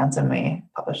breakdowns and we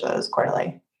publish those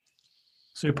quarterly.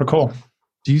 Super cool.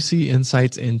 Do you see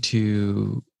insights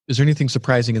into, is there anything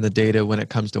surprising in the data when it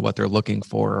comes to what they're looking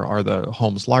for? Are the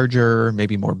homes larger,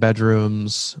 maybe more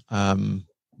bedrooms,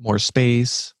 more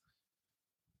space?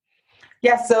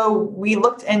 Yeah, so we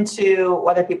looked into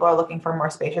whether people are looking for more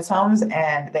spacious homes,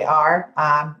 and they are.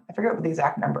 I forget what the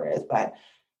exact number is, but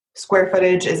square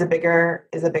footage is a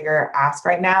bigger ask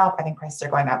right now. I think prices are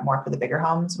going up more for the bigger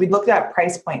homes. We looked at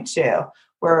price point too,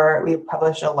 where we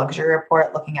published a luxury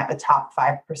report looking at the top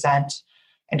 5%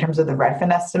 in terms of the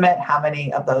Redfin estimate, how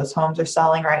many of those homes are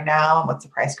selling right now, and what's the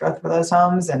price growth for those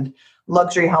homes. And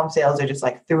luxury home sales are just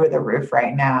like through the roof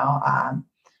right now.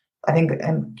 I think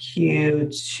in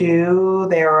Q2,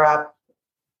 they were up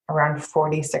around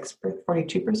 42%.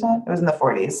 It was in the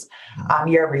 40s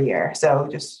year over year. So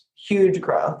just huge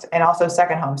growth. And also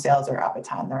second home sales are up a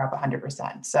ton. They're up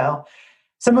 100%. So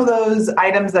some of those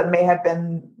items that may have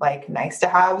been like nice to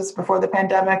haves before the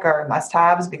pandemic are must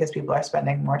haves because people are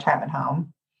spending more time at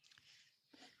home.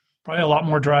 Probably a lot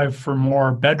more drive for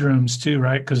more bedrooms too,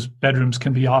 right? Because bedrooms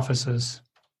can be offices.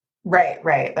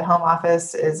 Right. The home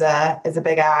office is a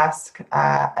big ask.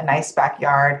 A nice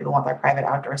backyard. People want their private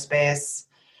outdoor space.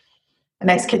 A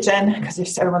nice kitchen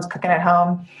because everyone's cooking at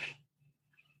home.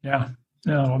 Yeah,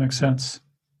 that makes sense.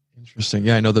 Interesting.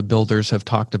 Yeah, I know the builders have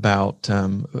talked about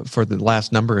for the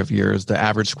last number of years, the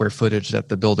average square footage that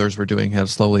the builders were doing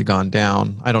has slowly gone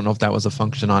down. I don't know if that was a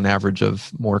function on average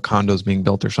of more condos being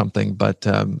built or something, but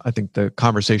I think the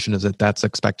conversation is that that's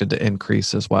expected to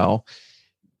increase as well.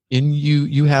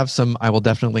 You have some, I will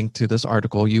definitely link to this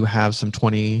article. You have some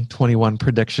 2021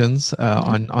 predictions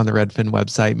on the Redfin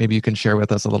website. Maybe you can share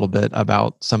with us a little bit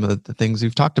about some of the things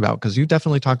you've talked about, because you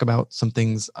definitely talk about some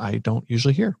things I don't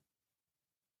usually hear.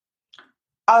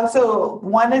 So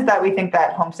one is that we think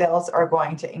that home sales are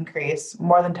going to increase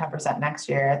more than 10% next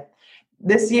year.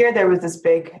 This year, there was this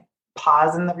big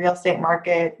pause in the real estate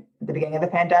market at the beginning of the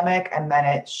pandemic, and then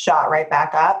it shot right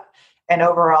back up. And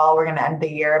overall, we're going to end the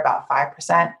year about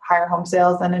 5% higher home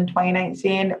sales than in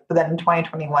 2019. But then in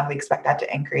 2021, we expect that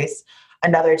to increase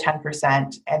another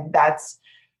 10%. And that's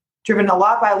driven a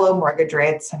lot by low mortgage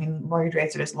rates. I mean, mortgage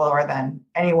rates are just lower than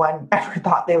anyone ever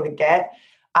thought they would get.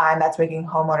 And that's making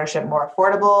home ownership more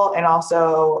affordable. And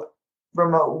also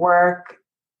remote work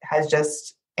has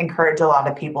just encouraged a lot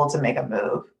of people to make a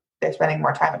move. They're spending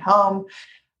more time at home.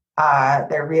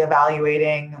 They're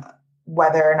reevaluating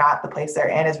whether or not the place they're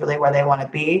in is really where they want to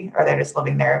be, or they're just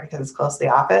living there because it's close to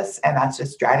the office. And that's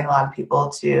just driving a lot of people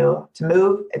to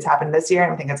move. It's happened this year,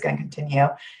 and I think it's going to continue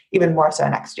even more so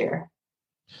next year.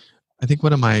 I think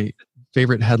one of my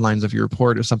favorite headlines of your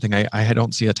report is something I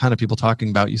don't see a ton of people talking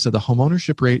about. You said the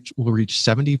homeownership rate will reach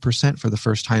 70% for the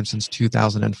first time since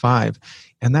 2005.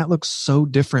 And that looks so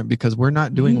different because we're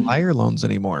not doing liar loans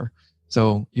anymore.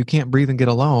 So you can't breathe and get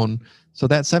a loan. So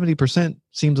that 70%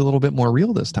 seems a little bit more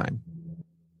real this time.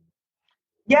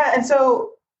 Yeah. And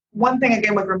so one thing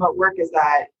again with remote work is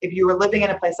that if you were living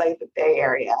in a place like the Bay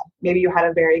Area, maybe you had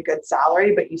a very good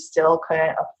salary, but you still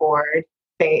couldn't afford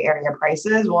Bay Area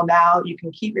prices. Well, now you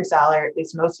can keep your salary, at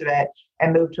least most of it,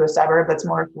 and move to a suburb that's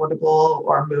more affordable,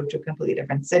 or move to a completely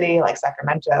different city like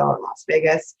Sacramento or Las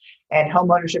Vegas. And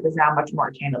home ownership is now much more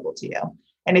attainable to you.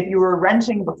 And if you were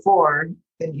renting before,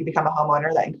 then you become a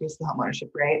homeowner, that increases the home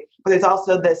ownership rate. But there's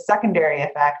also this secondary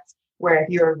effect where if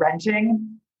you're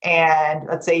renting, and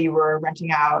let's say you were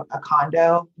renting out a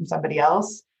condo from somebody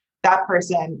else, that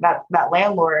person, that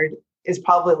landlord is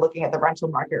probably looking at the rental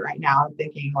market right now and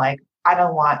thinking like, I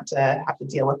don't want to have to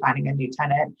deal with finding a new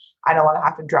tenant. I don't want to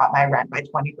have to drop my rent by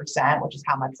 20%, which is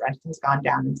how much rent has gone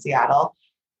down in Seattle.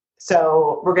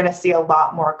 So we're going to see a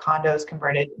lot more condos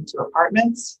converted into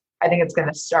apartments I think it's going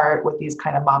to start with these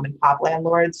kind of mom and pop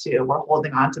landlords who were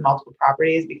holding on to multiple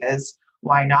properties because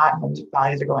why not? Home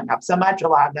values are going up so much. A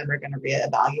lot of them are going to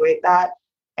reevaluate that.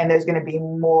 And there's going to be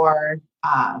more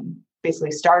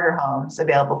basically starter homes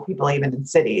available for people even in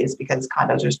cities because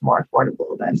condos are just more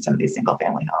affordable than some of these single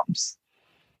family homes.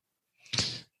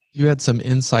 You had some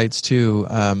insights too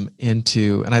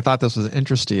into, and I thought this was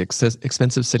interesting.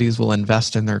 Expensive cities will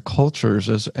invest in their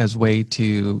cultures as way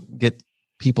to get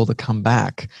people to come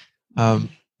back.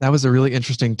 That was a really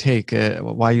interesting take.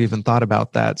 Why you even thought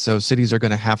about that? So cities are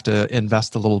going to have to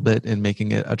invest a little bit in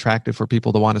making it attractive for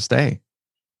people to want to stay.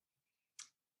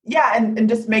 Yeah, and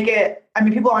just make it, I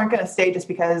mean, people aren't going to stay just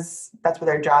because that's where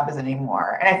their job is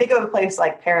anymore. And I think of a place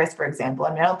like Paris, for example.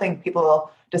 I mean, I don't think people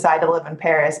will decide to live in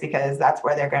Paris because that's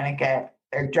where they're going to get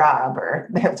their job or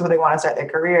that's where they want to start their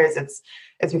careers. It's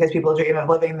because people dream of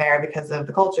living there because of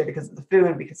the culture, because of the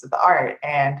food, because of the art.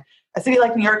 And a city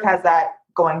like New York has that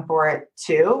going for it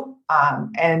too.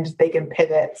 And they can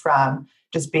pivot from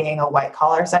just being a white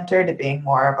collar center to being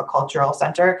more of a cultural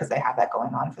center because they have that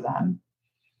going on for them.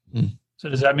 Mm. So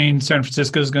does that mean San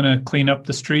Francisco is going to clean up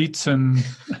the streets and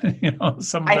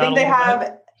some? I think they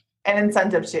have an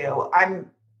incentive to.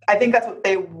 I think that's what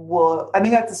they will. I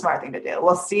think that's a smart thing to do.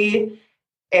 We'll see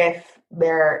if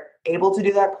they're able to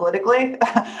do that politically.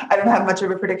 I don't have much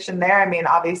of a prediction there. I mean,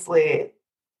 obviously,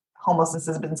 homelessness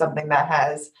has been something that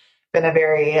has been a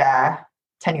very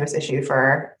tenuous issue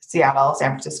for Seattle,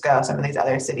 San Francisco, some of these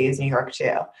other cities, New York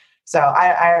too. So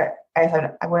I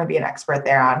wouldn't be an expert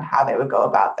there on how they would go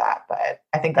about that, but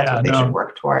I think that's what they should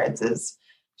work towards is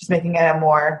just making it a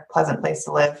more pleasant place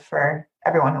to live for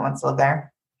everyone who wants to live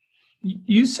there.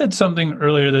 You said something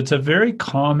earlier that's a very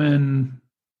common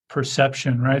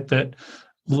perception, right? That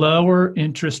lower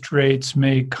interest rates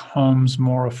make homes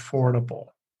more affordable.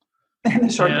 In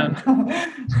the short term.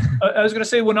 I was going to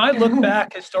say, when I look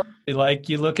back historically, like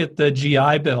you look at the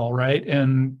GI Bill, right?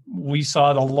 And we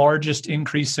saw the largest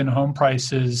increase in home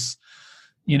prices,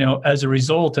 as a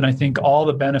result. And I think all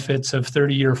the benefits of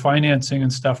 30-year financing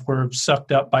and stuff were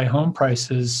sucked up by home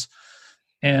prices.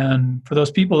 And for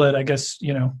those people that I guess,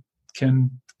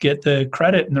 can get the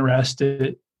credit and the rest,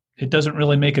 it doesn't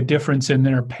really make a difference in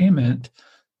their payment.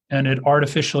 And it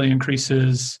artificially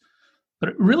increases, but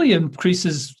it really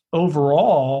increases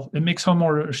overall. It makes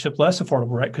homeownership less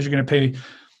affordable, right? Because you're going to pay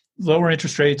lower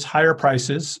interest rates, higher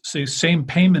prices, so same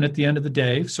payment at the end of the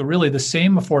day. So really the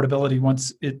same affordability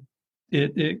once it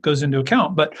goes into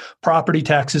account. But property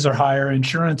taxes are higher,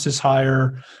 insurance is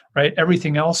higher, right?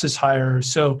 Everything else is higher.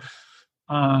 So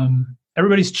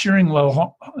everybody's cheering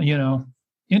low,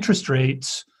 interest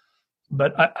rates.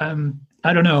 But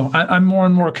I don't know. I'm more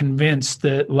and more convinced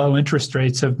that low interest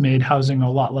rates have made housing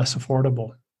a lot less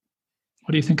affordable.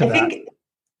 What do you think of that? I think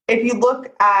if you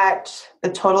look at the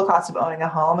total cost of owning a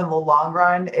home in the long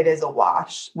run, it is a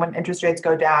wash. When interest rates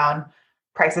go down,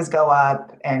 prices go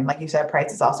up. And like you said,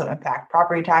 prices also impact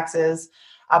property taxes.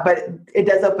 But it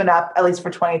does open up, at least for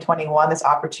 2021, this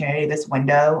opportunity, this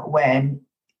window when,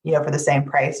 for the same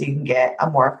price, you can get a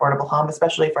more affordable home,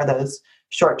 especially for those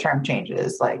short-term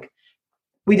changes. Like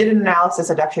we did an analysis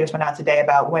that actually just went out today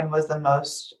about when was the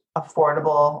most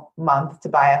affordable month to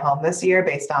buy a home this year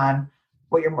based on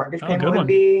what your mortgage payment would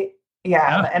be.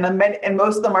 Yeah. And in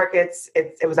most of the markets,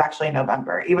 it was actually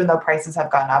November, even though prices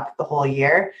have gone up the whole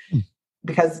year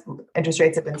because interest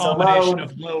rates have been so low. Combination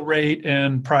of low rate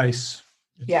and price.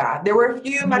 Yeah. There were a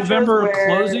few November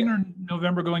closing or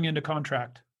November going into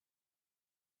contract?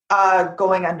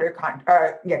 Going under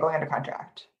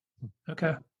contract.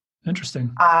 Okay.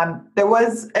 Interesting. There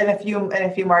was in a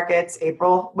few markets,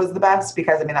 April was the best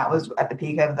because that was at the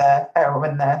peak of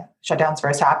when the shutdowns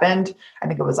first happened. I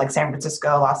think it was like San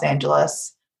Francisco, Los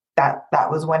Angeles. That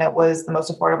was when it was the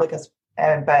most affordable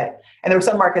and there were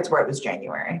some markets where it was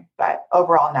January, but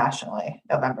overall nationally,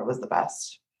 November was the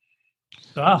best.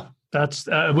 That's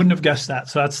I wouldn't have guessed that.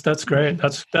 So that's great.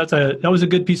 That was a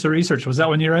good piece of research. Was that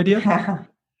one your idea?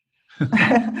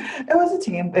 It was a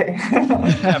team thing.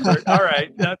 Effort. All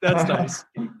right. That's nice.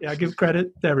 Yeah, give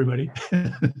credit to everybody.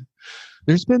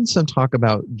 There's been some talk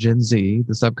about Gen Z,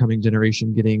 this upcoming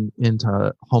generation, getting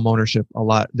into home ownership a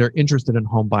lot. They're interested in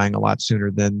home buying a lot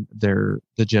sooner than the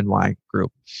Gen Y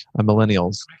group,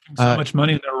 millennials. Making so much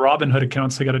money in their Robinhood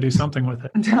accounts, they got to do something with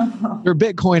it. Their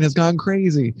Bitcoin has gone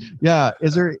crazy. Yeah.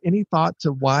 Is there any thought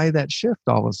to why that shift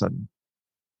all of a sudden?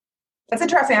 That's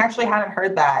interesting. I actually hadn't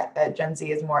heard that Gen Z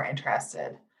is more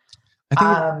interested.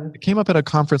 I think it came up at a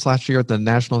conference last year at the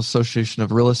National Association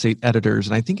of Real Estate Editors,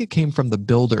 and I think it came from the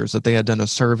builders that they had done a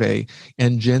survey.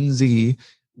 And Gen Z,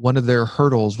 one of their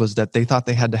hurdles was that they thought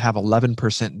they had to have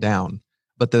 11% down.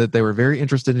 but that they were very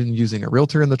interested in using a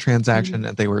realtor in the transaction,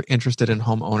 and they were interested in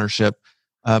home ownership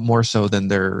more so than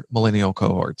their millennial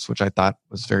cohorts, which I thought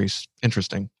was very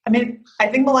interesting. I mean, I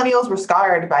think millennials were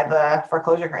scarred by the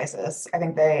foreclosure crisis. I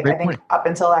think up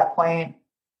until that point,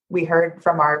 we heard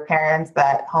from our parents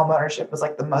that home ownership was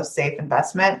like the most safe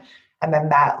investment. And then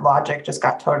that logic just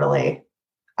got totally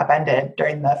upended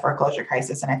during the foreclosure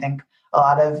crisis. And I think a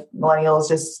lot of millennials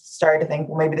just started to think,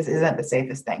 well, maybe this isn't the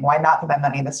safest thing. Why not put my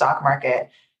money in the stock market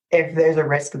if there's a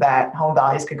risk that home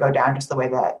values could go down just the way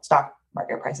that stock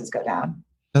market prices go down?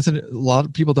 A lot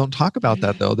of people don't talk about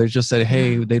that, though. They just say,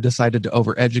 hey, they decided to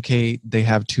overeducate. They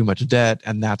have too much debt,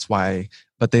 and that's why.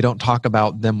 But they don't talk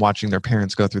about them watching their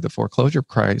parents go through the foreclosure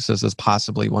crisis as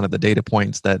possibly one of the data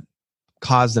points that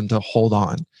caused them to hold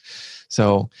on.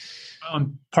 So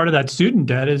part of that student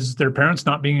debt is their parents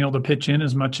not being able to pitch in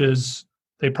as much as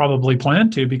they probably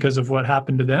planned to because of what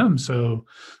happened to them. So,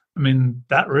 I mean,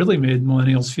 that really made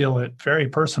millennials feel it very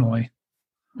personally.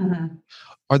 Mm-hmm.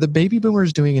 Are the baby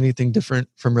boomers doing anything different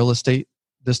from real estate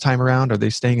this time around? Are they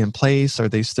staying in place? Are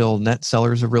they still net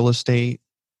sellers of real estate?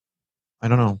 I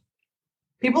don't know.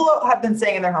 People have been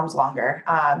staying in their homes longer.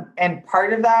 And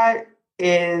part of that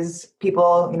is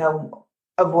people,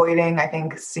 avoiding, I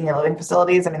think, senior living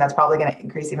facilities. I mean, that's probably going to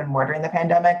increase even more during the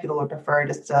pandemic. People would prefer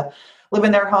just to live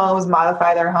in their homes,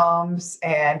 modify their homes,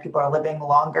 and people are living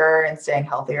longer and staying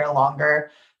healthier longer.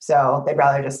 So they'd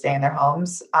rather just stay in their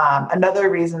homes.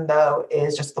 Another reason, though,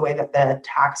 is just the way that the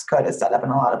tax code is set up in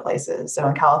a lot of places. So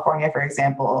in California, for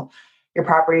example, your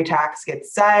property tax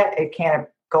gets set. It can't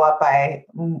go up by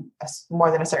more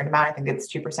than a certain amount. I think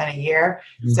it's 2% a year.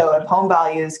 Mm-hmm. So if home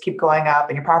values keep going up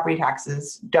and your property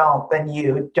taxes don't, then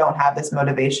you don't have this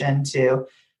motivation to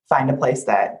find a place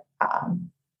that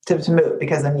to move,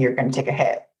 because then you're going to take a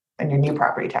hit on your new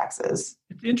property taxes.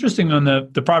 It's interesting on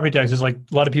the property taxes. Like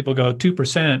a lot of people go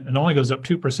 2% and only goes up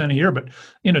 2% a year, but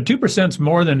 2% is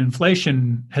more than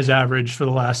inflation has averaged for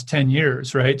the last 10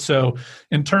 years, right? So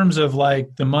in terms of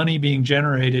like the money being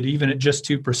generated, even at just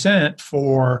 2%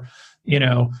 for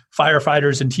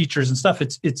firefighters and teachers and stuff,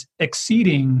 it's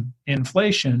exceeding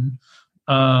inflation.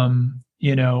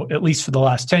 At least for the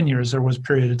last 10 years. There was a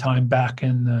period of time back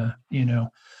in the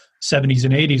 70s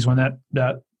and 80s when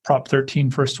that Prop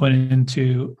 13 first went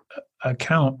into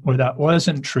account where that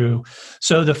wasn't true.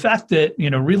 So the fact that,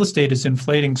 real estate is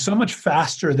inflating so much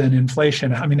faster than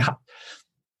inflation, I mean,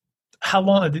 how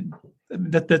long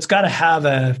that's got to have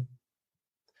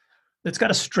that's got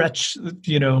to stretch,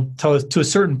 to a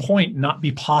certain point, not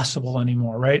be possible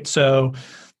anymore. Right. So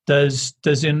does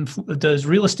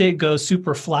real estate go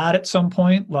super flat at some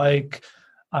point? Like,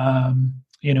 in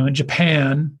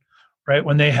Japan, right,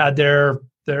 when they had their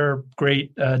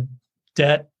great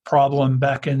debt problem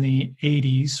back in the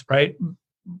 80s, right?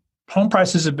 Home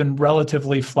prices have been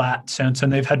relatively flat since,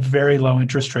 and they've had very low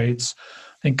interest rates.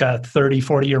 I think a 30,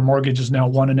 40-year mortgage is now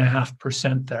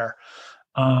 1.5% there.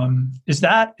 Is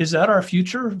that our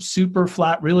future? Super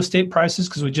flat real estate prices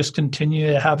because we just continue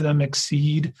to have them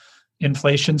exceed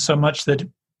inflation so much that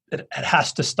it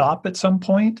has to stop at some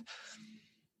point?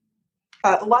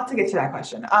 A lot to get to that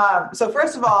question. So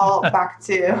first of all, back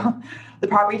to the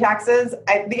property taxes.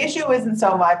 The issue isn't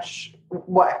so much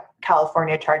what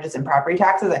California charges in property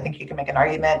taxes. I think you can make an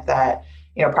argument that,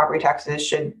 property taxes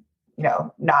should,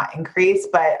 not increase,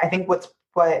 but I think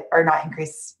or not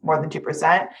increase more than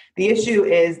 2%. The issue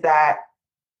is that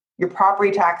your property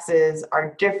taxes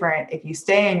are different if you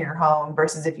stay in your home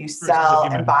versus if you sell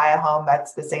and buy a home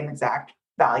that's the same exact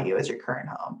value as your current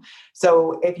home.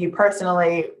 So if you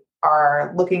personally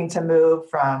are looking to move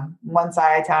from one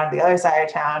side of town to the other side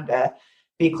of town to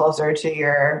be closer to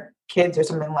your kids or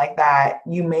something like that,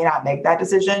 you may not make that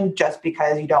decision just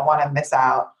because you don't want to miss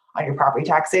out on your property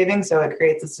tax savings. So it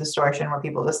creates this distortion where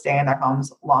people just stay in their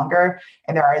homes longer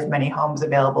and there are as many homes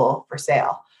available for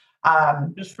sale.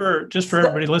 Just for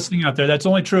everybody listening out there, that's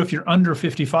only true if you're under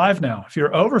 55 now. If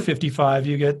you're over 55,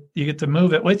 you get to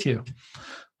move it with you.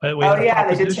 But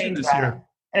they did change that. Year.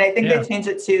 And I think they changed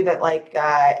it too, that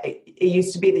it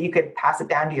used to be that you could pass it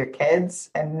down to your kids,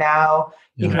 and now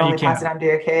you can only pass it down to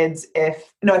your kids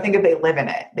if they live in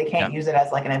it. They can't use it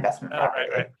as like an investment property.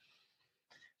 Right.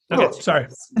 Okay, sorry.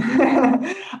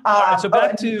 All right, so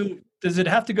back to, does it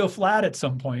have to go flat at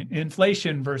some point?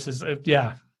 Inflation versus,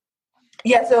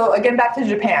 Yeah, so again, back to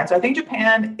Japan. So I think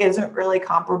Japan isn't really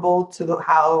comparable to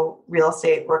how real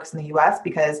estate works in the US,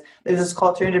 because there's this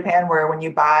culture in Japan where when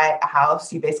you buy a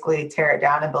house, you basically tear it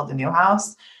down and build a new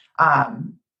house.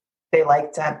 They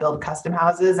like to build custom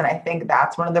houses. And I think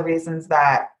that's one of the reasons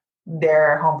that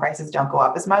their home prices don't go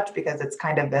up as much, because it's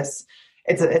kind of this,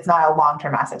 it's not a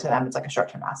long-term asset to them. It's like a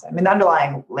short-term asset. I mean, the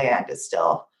underlying land is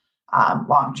still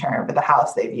long term, but the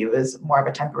house they view as more of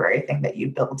a temporary thing that you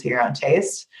build to your own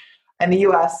taste. In the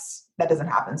US, that doesn't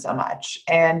happen so much.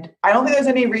 And I don't think there's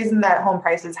any reason that home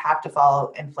prices have to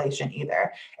follow inflation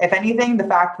either. If anything, the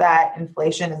fact that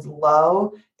inflation is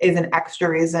low is an extra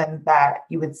reason that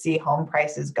you would see home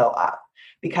prices go up,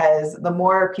 because the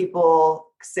more people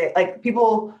say, like,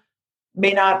 people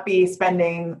may not be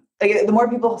spending, like, the more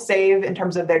people save in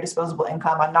terms of their disposable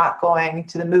income on not going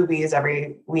to the movies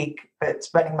every week, but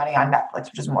spending money on Netflix,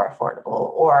 which is more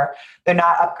affordable, or they're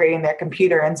not upgrading their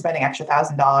computer and spending extra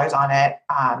 $1,000 on it.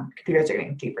 Computers are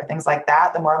getting cheaper, things like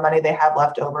that. The more money they have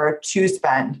left over to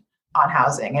spend on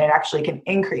housing, and it actually can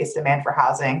increase demand for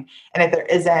housing. And if there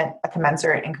isn't a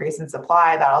commensurate increase in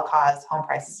supply, that'll cause home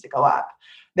prices to go up.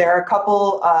 There are a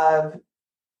couple of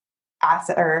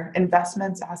assets,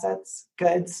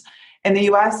 goods in the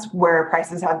US where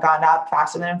prices have gone up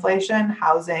faster than inflation: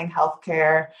 housing,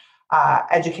 healthcare,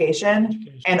 education.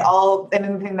 And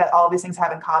anything that all of these things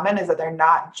have in common is that they're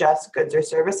not just goods or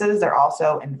services, they're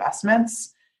also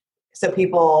investments. So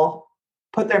people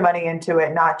put their money into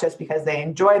it not just because they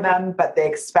enjoy them, but they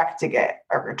expect to get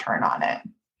a return on it.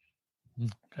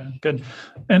 Okay, good.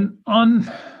 And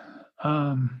on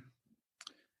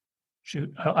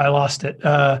I lost it.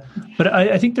 But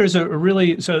I think there's there's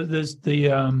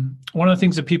one of the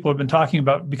things that people have been talking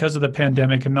about because of the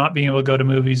pandemic and not being able to go to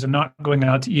movies and not going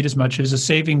out to eat as much is a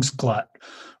savings glut,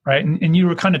 right? And you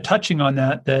were kind of touching on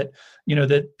that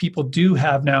people do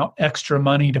have now extra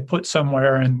money to put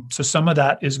somewhere. And so some of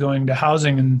that is going to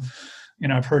housing. And,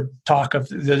 I've heard talk of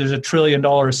there's $1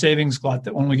 trillion savings glut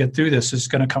that when we get through this is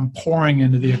going to come pouring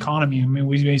into the economy. I mean,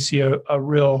 we may see a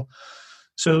real...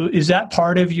 So is that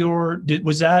part of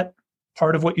was that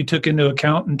part of what you took into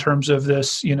account in terms of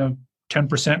this,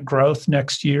 10% growth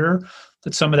next year,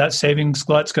 that some of that savings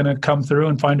glut's going to come through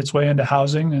and find its way into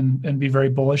housing and be very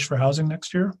bullish for housing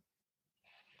next year?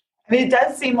 I mean, it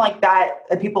does seem like that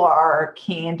people are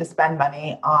keen to spend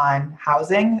money on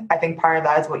housing. I think part of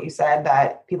that is what you said,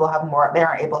 that people have more, they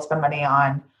aren't able to spend money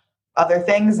on other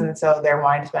things. And so they're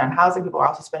wanting to spend on housing. People are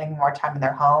also spending more time in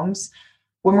their homes.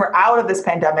 When we're out of this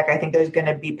pandemic, I think there's going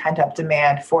to be pent-up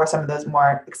demand for some of those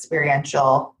more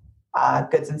experiential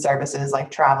goods and services, like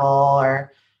travel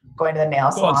or going to the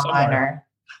nail salon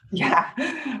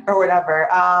or whatever.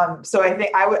 So I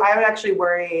think I would actually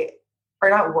worry, or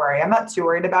not worry, I'm not too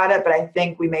worried about it, but I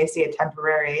think we may see a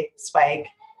temporary spike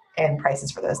in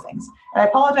prices for those things. And I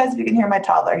apologize if you can hear my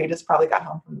toddler. He just probably got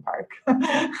home from the park.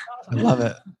 I love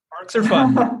it. Parks are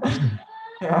fun.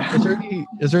 Yeah.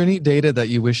 Is there any data that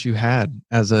you wish you had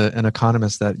as an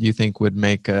economist that you think would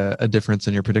make a difference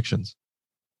in your predictions?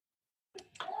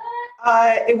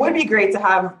 It would be great to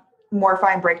have more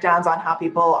fine breakdowns on how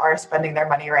people are spending their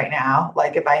money right now.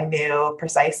 Like if I knew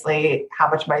precisely how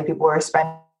much money people were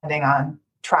spending on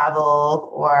travel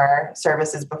or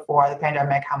services before the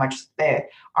pandemic, how much they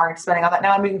aren't spending on that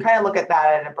now. And we can kind of look at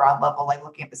that at a broad level, like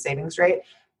looking at the savings rate.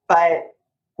 But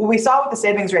what we saw with the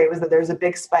savings rate was that there's a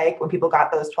big spike when people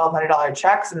got those $1,200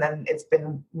 checks, and then it's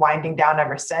been winding down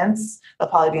ever since.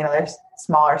 There'll probably be another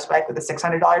smaller spike with the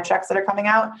 $600 checks that are coming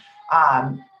out.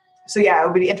 So yeah, it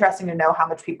would be interesting to know how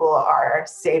much people are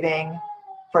saving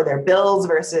for their bills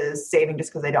versus saving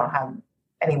just because they don't have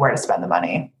anywhere to spend the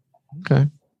money. Okay.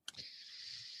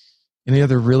 Any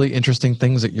other really interesting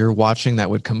things that you're watching that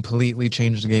would completely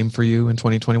change the game for you in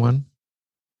 2021?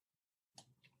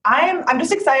 I'm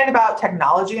just excited about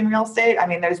technology in real estate. I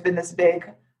mean, there's been this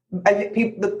big,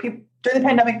 during the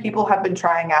pandemic, people have been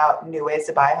trying out new ways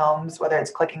to buy homes, whether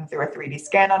it's clicking through a 3D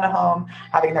scan on a home,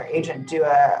 having their agent do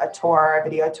a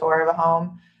video tour of a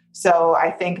home. So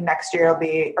I think next year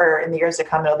in the years to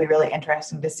come, it'll be really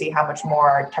interesting to see how much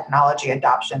more technology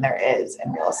adoption there is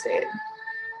in real estate.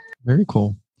 Very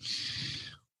cool.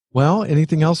 Well,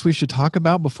 anything else we should talk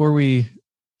about before we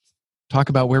talk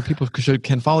about where people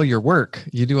can follow your work?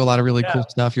 You do a lot of really cool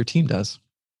stuff. Your team does.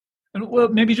 And well,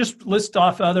 maybe just list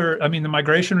off the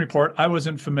migration report I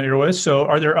wasn't familiar with. So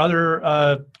are there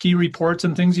other key reports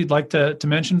and things you'd like to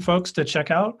mention, folks, to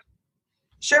check out?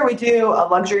 Sure, we do a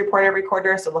luxury report every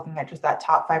quarter. So looking at just that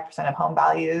top 5% of home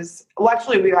values. Well,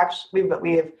 actually,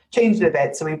 we've changed it a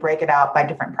bit. So we break it out by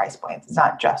different price points. It's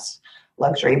not just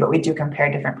luxury, but we do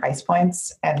compare different price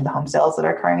points and the home sales that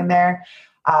are occurring in there.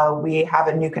 We have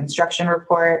a new construction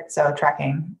report, so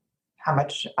tracking how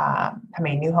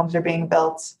many new homes are being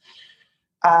built.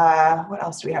 What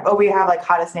else do we have? Oh, we have like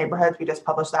hottest neighborhoods. We just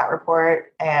published that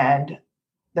report, and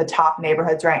the top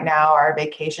neighborhoods right now are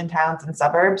vacation towns and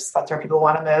suburbs. That's where people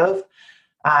want to move.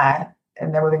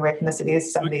 And they're moving away from the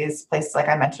cities. Some of these places, like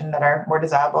I mentioned, that are more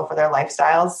desirable for their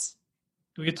lifestyles.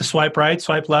 Do we get to swipe right,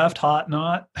 swipe left, hot,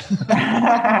 not?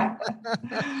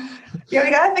 Yeah, we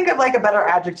got to think of like a better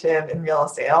adjective in real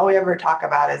estate. All we ever talk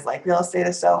about is like real estate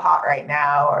is so hot right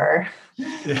now, or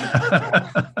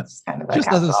it's kind of like just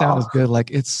doesn't sound as good.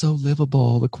 Like it's so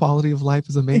livable. The quality of life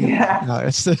is amazing. Yeah. No,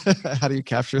 how do you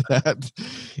capture that?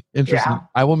 Interesting. Yeah.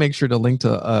 I will make sure to link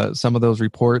to some of those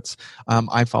reports.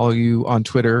 I follow you on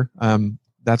Twitter.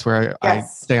 That's where I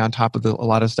stay on top of a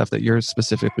lot of stuff that you're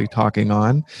specifically talking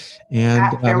on. And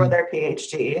at Fairweather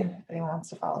PhD, if anyone wants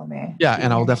to follow me. Yeah,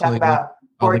 and I'll definitely talk about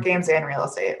board games and real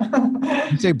estate.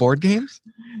 You say board games?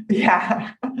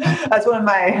 Yeah, that's one of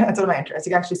my interests.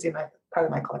 You can actually see part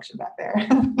of my collection back there.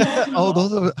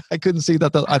 I couldn't see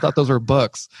that. I thought those were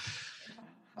books.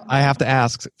 I have to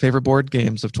ask, favorite board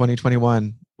games of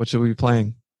 2021. What should we be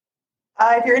playing?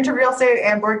 If you're into real estate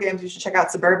and board games, you should check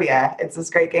out Suburbia. It's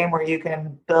this great game where you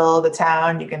can build a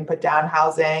town, you can put down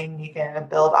housing, you can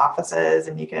build offices,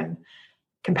 and you can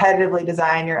competitively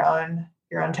design your own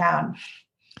town.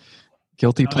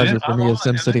 Guilty pleasure for me is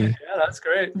SimCity. Yeah, that's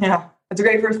great. Yeah, it's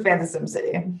great for fans of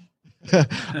SimCity.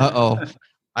 Uh-oh.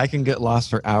 I can get lost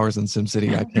for hours in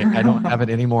SimCity. I don't have it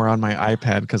anymore on my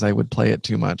iPad because I would play it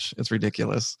too much. It's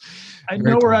ridiculous. I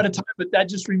know we're out of time, but that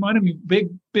just reminded me, big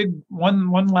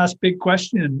one last big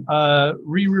question.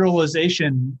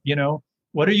 Re-realization,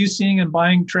 what are you seeing in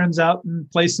buying trends out in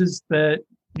places that,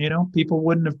 people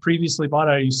wouldn't have previously bought?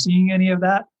 Are you seeing any of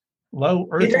that? Low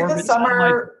Earth during orbit? The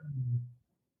summer,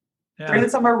 during the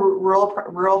summer,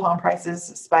 rural home prices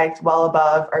spiked well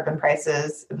above urban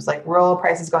prices. It was like rural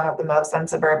prices going up the most, then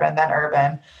suburban, then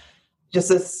urban.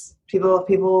 Just as people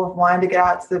wanted to get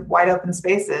out to the wide open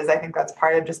spaces. I think that's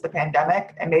part of just the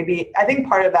pandemic. And I think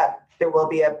part of that, there will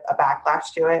be a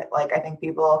backlash to it. Like I think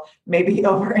people maybe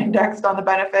over-indexed on the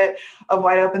benefit of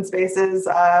wide open spaces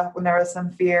when there was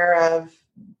some fear of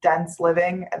dense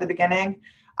living at the beginning.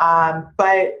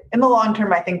 But in the long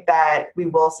term, I think that we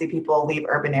will see people leave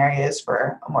urban areas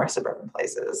for more suburban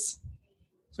places.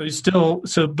 So you still,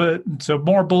 so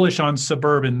more bullish on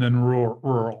suburban than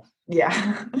rural.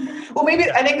 Yeah. Well, maybe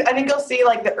I think you'll see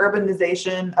like the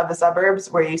urbanization of the suburbs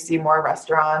where you see more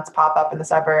restaurants pop up in the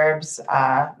suburbs,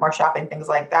 more shopping, things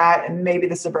like that. And maybe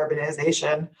the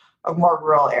suburbanization of more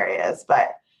rural areas.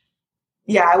 But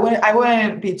yeah, I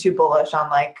wouldn't be too bullish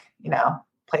on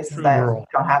places that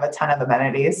don't have a ton of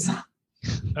amenities.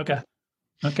 Okay.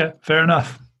 Fair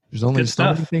enough. There's only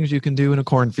so many things you can do in a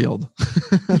cornfield.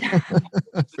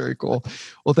 Very cool.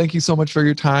 Well, thank you so much for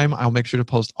your time. I'll make sure to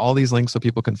post all these links so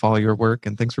people can follow your work.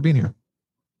 And thanks for being here.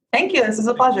 Thank you. This is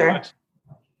a pleasure.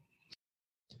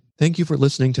 Thank you for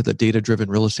listening to the Data Driven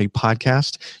Real Estate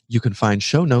Podcast. You can find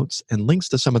show notes and links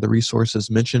to some of the resources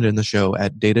mentioned in the show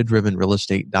at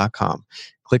datadrivenrealestate.com.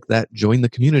 Click that Join the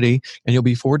Community, and you'll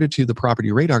be forwarded to the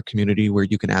Property Radar community where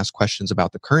you can ask questions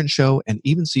about the current show and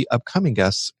even see upcoming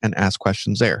guests and ask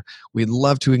questions there. We'd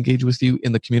love to engage with you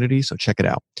in the community, so check it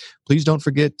out. Please don't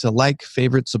forget to like,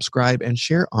 favorite, subscribe, and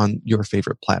share on your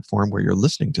favorite platform where you're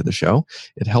listening to the show.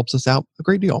 It helps us out a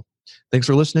great deal. Thanks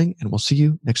for listening, and we'll see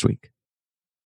you next week.